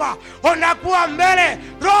nyuma, unakuwa mbele.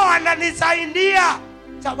 Roho ananisaidia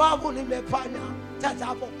sababu nimefanya. Sasa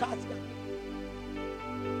hapo kazi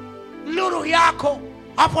nuru yako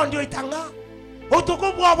hapo ndio itang'aa.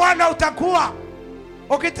 Utukufu wa Bwana utakuwa.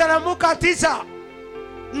 Ukiteremka 9,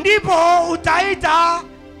 ndipo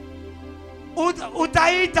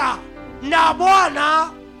utaita na Bwana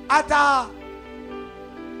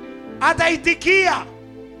ataitikia.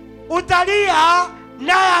 Utalia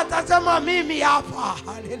naye atasema mimi hapa.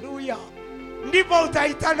 Haleluya. Ndipo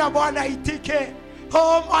utaitana Bwana itike.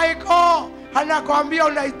 Oh my God. Anakuambia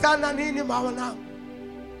unaitana nini mwanangu?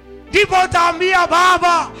 Ndipo utaambia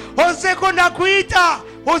Baba, usiku nakuita,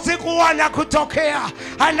 usiku wanakutokea.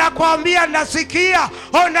 Anakuambia nasikia,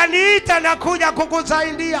 unaniita, nakuja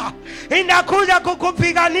kukusaidia, inakuja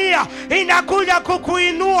kukupigania, inakuja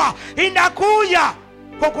kukuinua, inakuja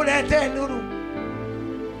kukuletea nuru.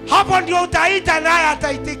 Hapo ndio utaita naye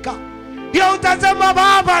ataitika. Ndio utasema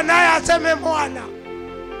Baba naye aseme Mwana.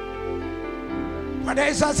 Bwana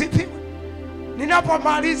Yesu asifiwe.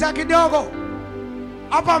 Ninapomaliza kidogo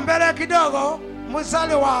hapa mbele kidogo,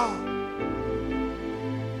 mstari wa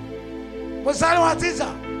 9.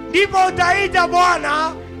 Ndipo utaita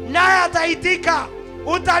Bwana naye ataitika.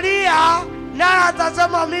 Utalia naye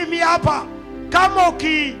atasema mimi hapa. Kama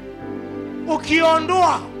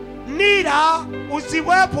ukiondoa nira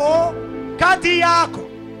usiwepo kati yako,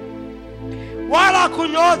 wala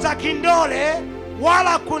kunyoza kindole,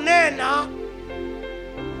 wala kunena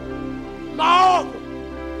maovu.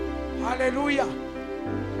 Haleluya.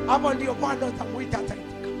 Hapo ndio Bwana utamuita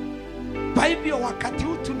ataitika. Kwa hivyo wakati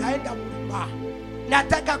huu tunaenda mlima,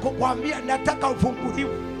 nataka kukwambia, nataka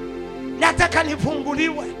ufunguliwe. Nataka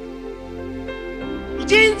nifunguliwe.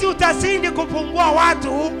 Jinsi utasindi kufungua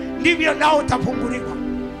watu, ndivyo nao utafunguliwa.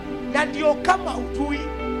 Na ndio kama ujui,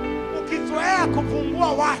 ukizoea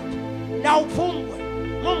kufungua watu na ufungwe,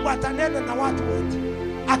 Mungu atanena na watu wote.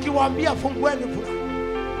 Akiwaambia fungueni fulani,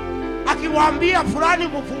 akiwaambia fulani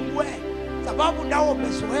mfungue, sababu nao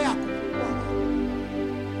umezoea kufungua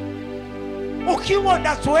watu. Ukiwa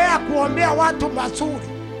unazoea kuombea watu mazuri,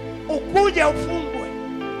 ukuje ufungwe,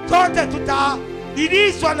 sote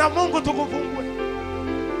tutadilishwa na Mungu tukufungue.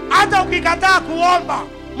 Hata ukikataa kuomba,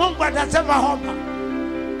 Mungu anasema omba.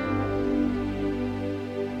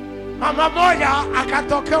 Mama moja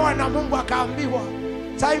akatokewa na Mungu, akaambiwa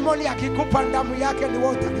Simoni akikupa damu yake ni wewe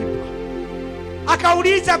utalipa.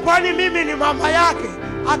 Akauliza kwani mimi ni mama yake?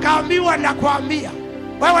 Akaambiwa nakwambia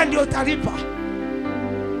wewe ndio utalipa.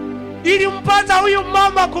 Ilimpata huyu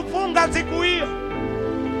mama kufunga siku hiyo.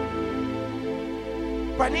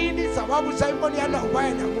 Kwa nini? Sababu Simoni hana ubaya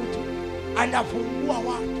na mtu, anafungua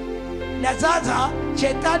watu. Na sasa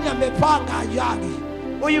shetani amepanga ajali.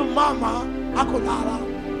 Huyu mama hakulala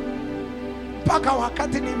mpaka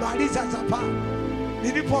wakati nimaliza safari.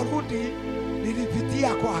 Niliporudi nilipitia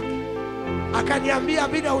kwake, akaniambia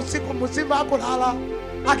bila usiku mzima hakulala.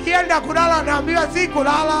 Akienda kulala anaambiwa si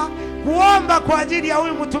kulala, kuomba kwa ajili ya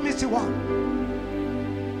huyu mtumishi wangu,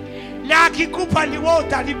 na akikupa ni wewe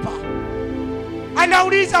utalipa.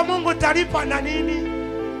 Anauliza Mungu utalipa na nini?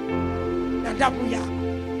 Na damu yako.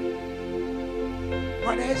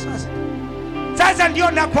 Bwana Yesu asifiwe. Sasa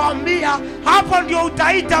ndio nakwambia, hapo ndio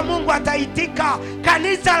utaita Mungu ataitika.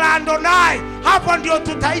 Kanisa la Adonai, hapo ndio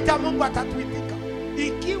tutaita Mungu atatuitika.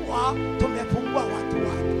 Ikiwa tumefungua watu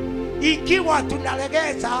wake, ikiwa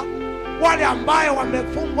tunalegeza wale ambayo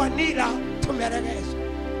wamefungwa nira, tumelegeza.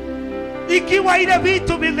 Ikiwa ile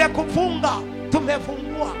vitu vimekufunga,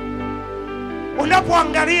 tumefungua.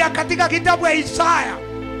 Unapoangalia katika kitabu ya Isaya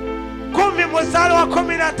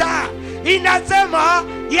 10:15 inasema,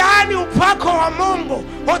 yaani upako wa Mungu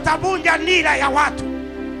utavunja nira ya watu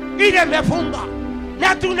ile imefunga.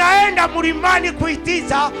 Na tunaenda mlimani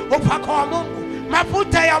kuitiza upako wa Mungu.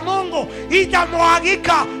 Mafuta ya Mungu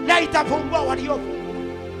itamwagika na itafungua waliofungwa.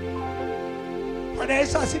 Bwana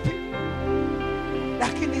Yesu asifiwe.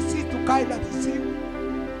 Lakini si tukae na visiwi,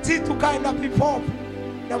 si tukae na vipofu.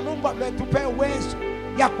 Na Mungu ametupea uwezo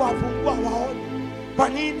ya kuwafungua waone. Kwa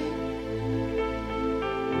nini?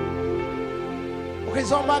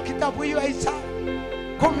 Ukisoma kitabu hiyo Isaya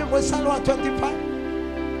 10:25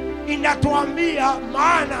 inatuambia,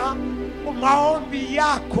 maana maombi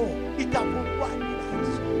yako itafungua nira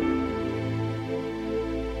hizo.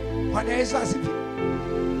 Bwana Yesu asifiwe.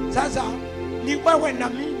 Sasa ni wewe na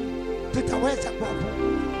mimi tutaweza kuwafungua.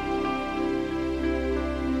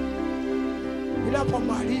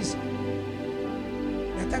 Ninapomaliza,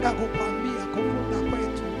 nataka kukwambia kufunga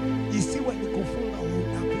kwetu isiwe ni kufunga wa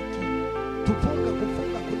unafiki. Tufunge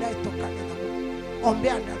kufunga kunayetokana na Mungu.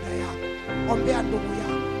 Ombea dada yako, ombea ndugu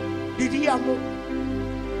yako, lilia Mungu.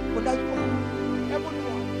 Unajua, hebu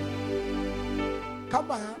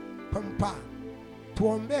kama kwa mfano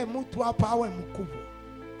tuombee mtu hapa awe mkubwa,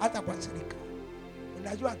 hata kwa serikali.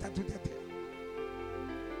 Unajua atatutetea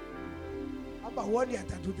hapa, uone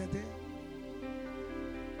atatutetea.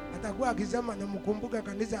 Atakuwa akisema na mkumbuka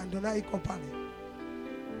kanisa Adonai iko pale.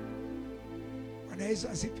 Bwana Yesu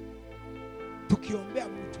asifiwe. Tukiombea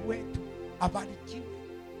mtu wetu abarikiwe,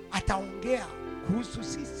 ataongea kuhusu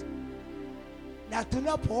sisi. Na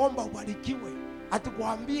tunapoomba ubarikiwe,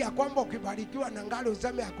 hatukuambia kwamba ukibarikiwa na ngalo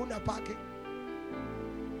useme hakuna pake.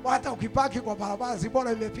 Hata ukipaki kwa barabara si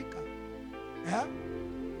bora imefika.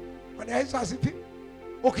 Bwana Yesu asifiwe.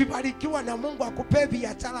 Ukibarikiwa na Mungu akupe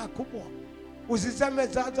biashara kubwa, usiseme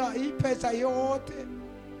sasa hii pesa yote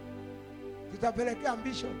tutapelekea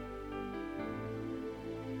mbisho.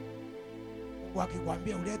 Mungu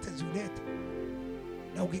akikwambia ulete zulete,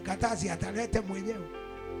 na ukikataa si atalete mwenyewe.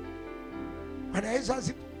 Bwana Yesu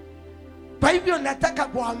asifiwe. Kwa hivyo nataka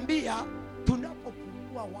kuambia,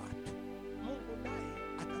 tunapofungua watu, Mungu naye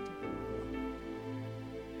atatufungua.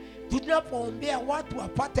 Tunapoombea watu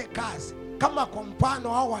wapate kazi, kama kwa mfano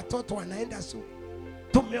hao watoto wanaenda shule,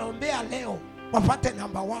 tumeombea leo wapate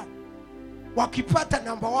number 1. Wakipata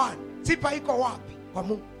number 1, sifa iko wapi? Kwa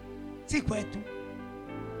Mungu, si kwetu.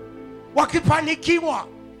 Wakifanikiwa,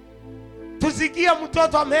 tusikie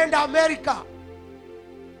mtoto ameenda Amerika.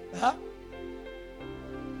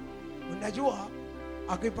 Unajua,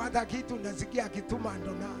 akipata kitu nasikia akituma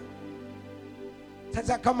Adonai.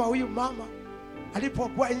 Sasa kama huyu mama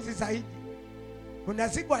alipokuwa nchi zaidi, kuna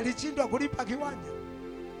siku alishindwa kulipa kiwanja.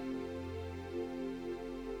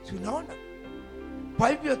 Tunaona. Kwa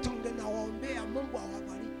hivyo tunawaombea Mungu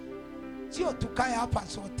awabariki. Sio tukae hapa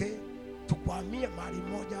sote tukwamie mahali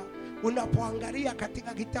moja. Unapoangalia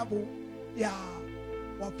katika kitabu ya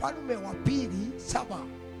Wafalme wa Pili 7,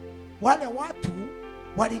 wale watu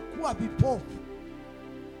walikuwa vipofu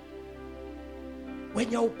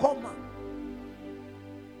wenye ukoma.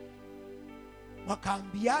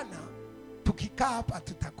 Wakaambiana, tukikaa hapa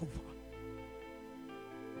tutakufa.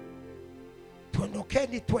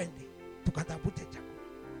 Tuondokeni twende tukatafute chakula.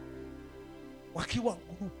 Wakiwa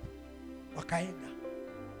ngurupu wakaenda.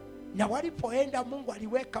 Na walipoenda, Mungu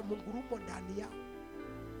aliweka mungurumo ndani yao.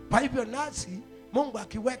 Kwa hivyo nasi Mungu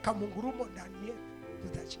akiweka mungurumo ndani yetu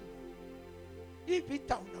tutashinda. Hii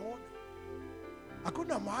vita unaona,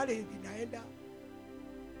 hakuna mahali vinaenda.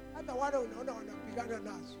 Hata wale unaona wanapigana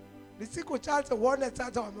nazo, ni siku chache uone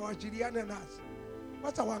sasa wamewachiliana nazo.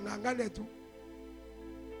 Sasa wangangane tu.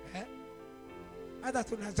 Hata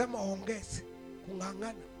tunasema ongeze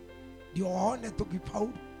kungangana ndio waone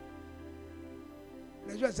tukifaulu.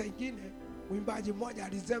 Unajua saa nyingine mwimbaji mmoja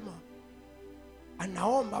alisema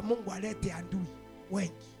anaomba Mungu alete adui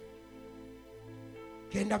wengi.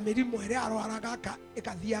 Kenda milimo ile arwaragaka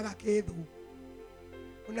ikathiaga kithu.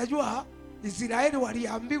 Unajua Israeli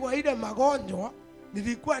waliambiwa ile magonjwa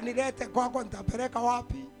nilikuwa nilete kwako, nitapeleka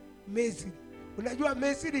wapi? Misri. Unajua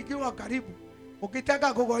Misri ikiwa karibu,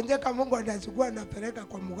 ukitaka kugonjeka Mungu anachukua anapeleka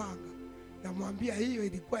kwa mganga. Namwambia hiyo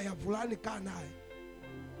ilikuwa ya fulani, kaa naye.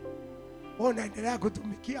 Unaendelea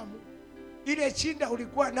kutumikia Mungu. Ile shinda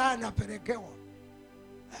ulikuwa naye anapelekewa.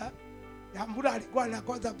 Nyambura alikuwa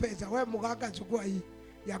anakosa pesa, wewe mganga chukua hii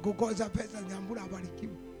ya kukosa pesa, Nyambura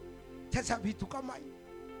abarikiwe. Sasa vitu kama hii.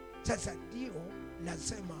 Sasa ndio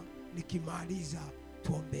nasema nikimaliza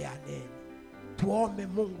tuombeane. Tuombe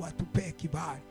Mungu atupe kibali.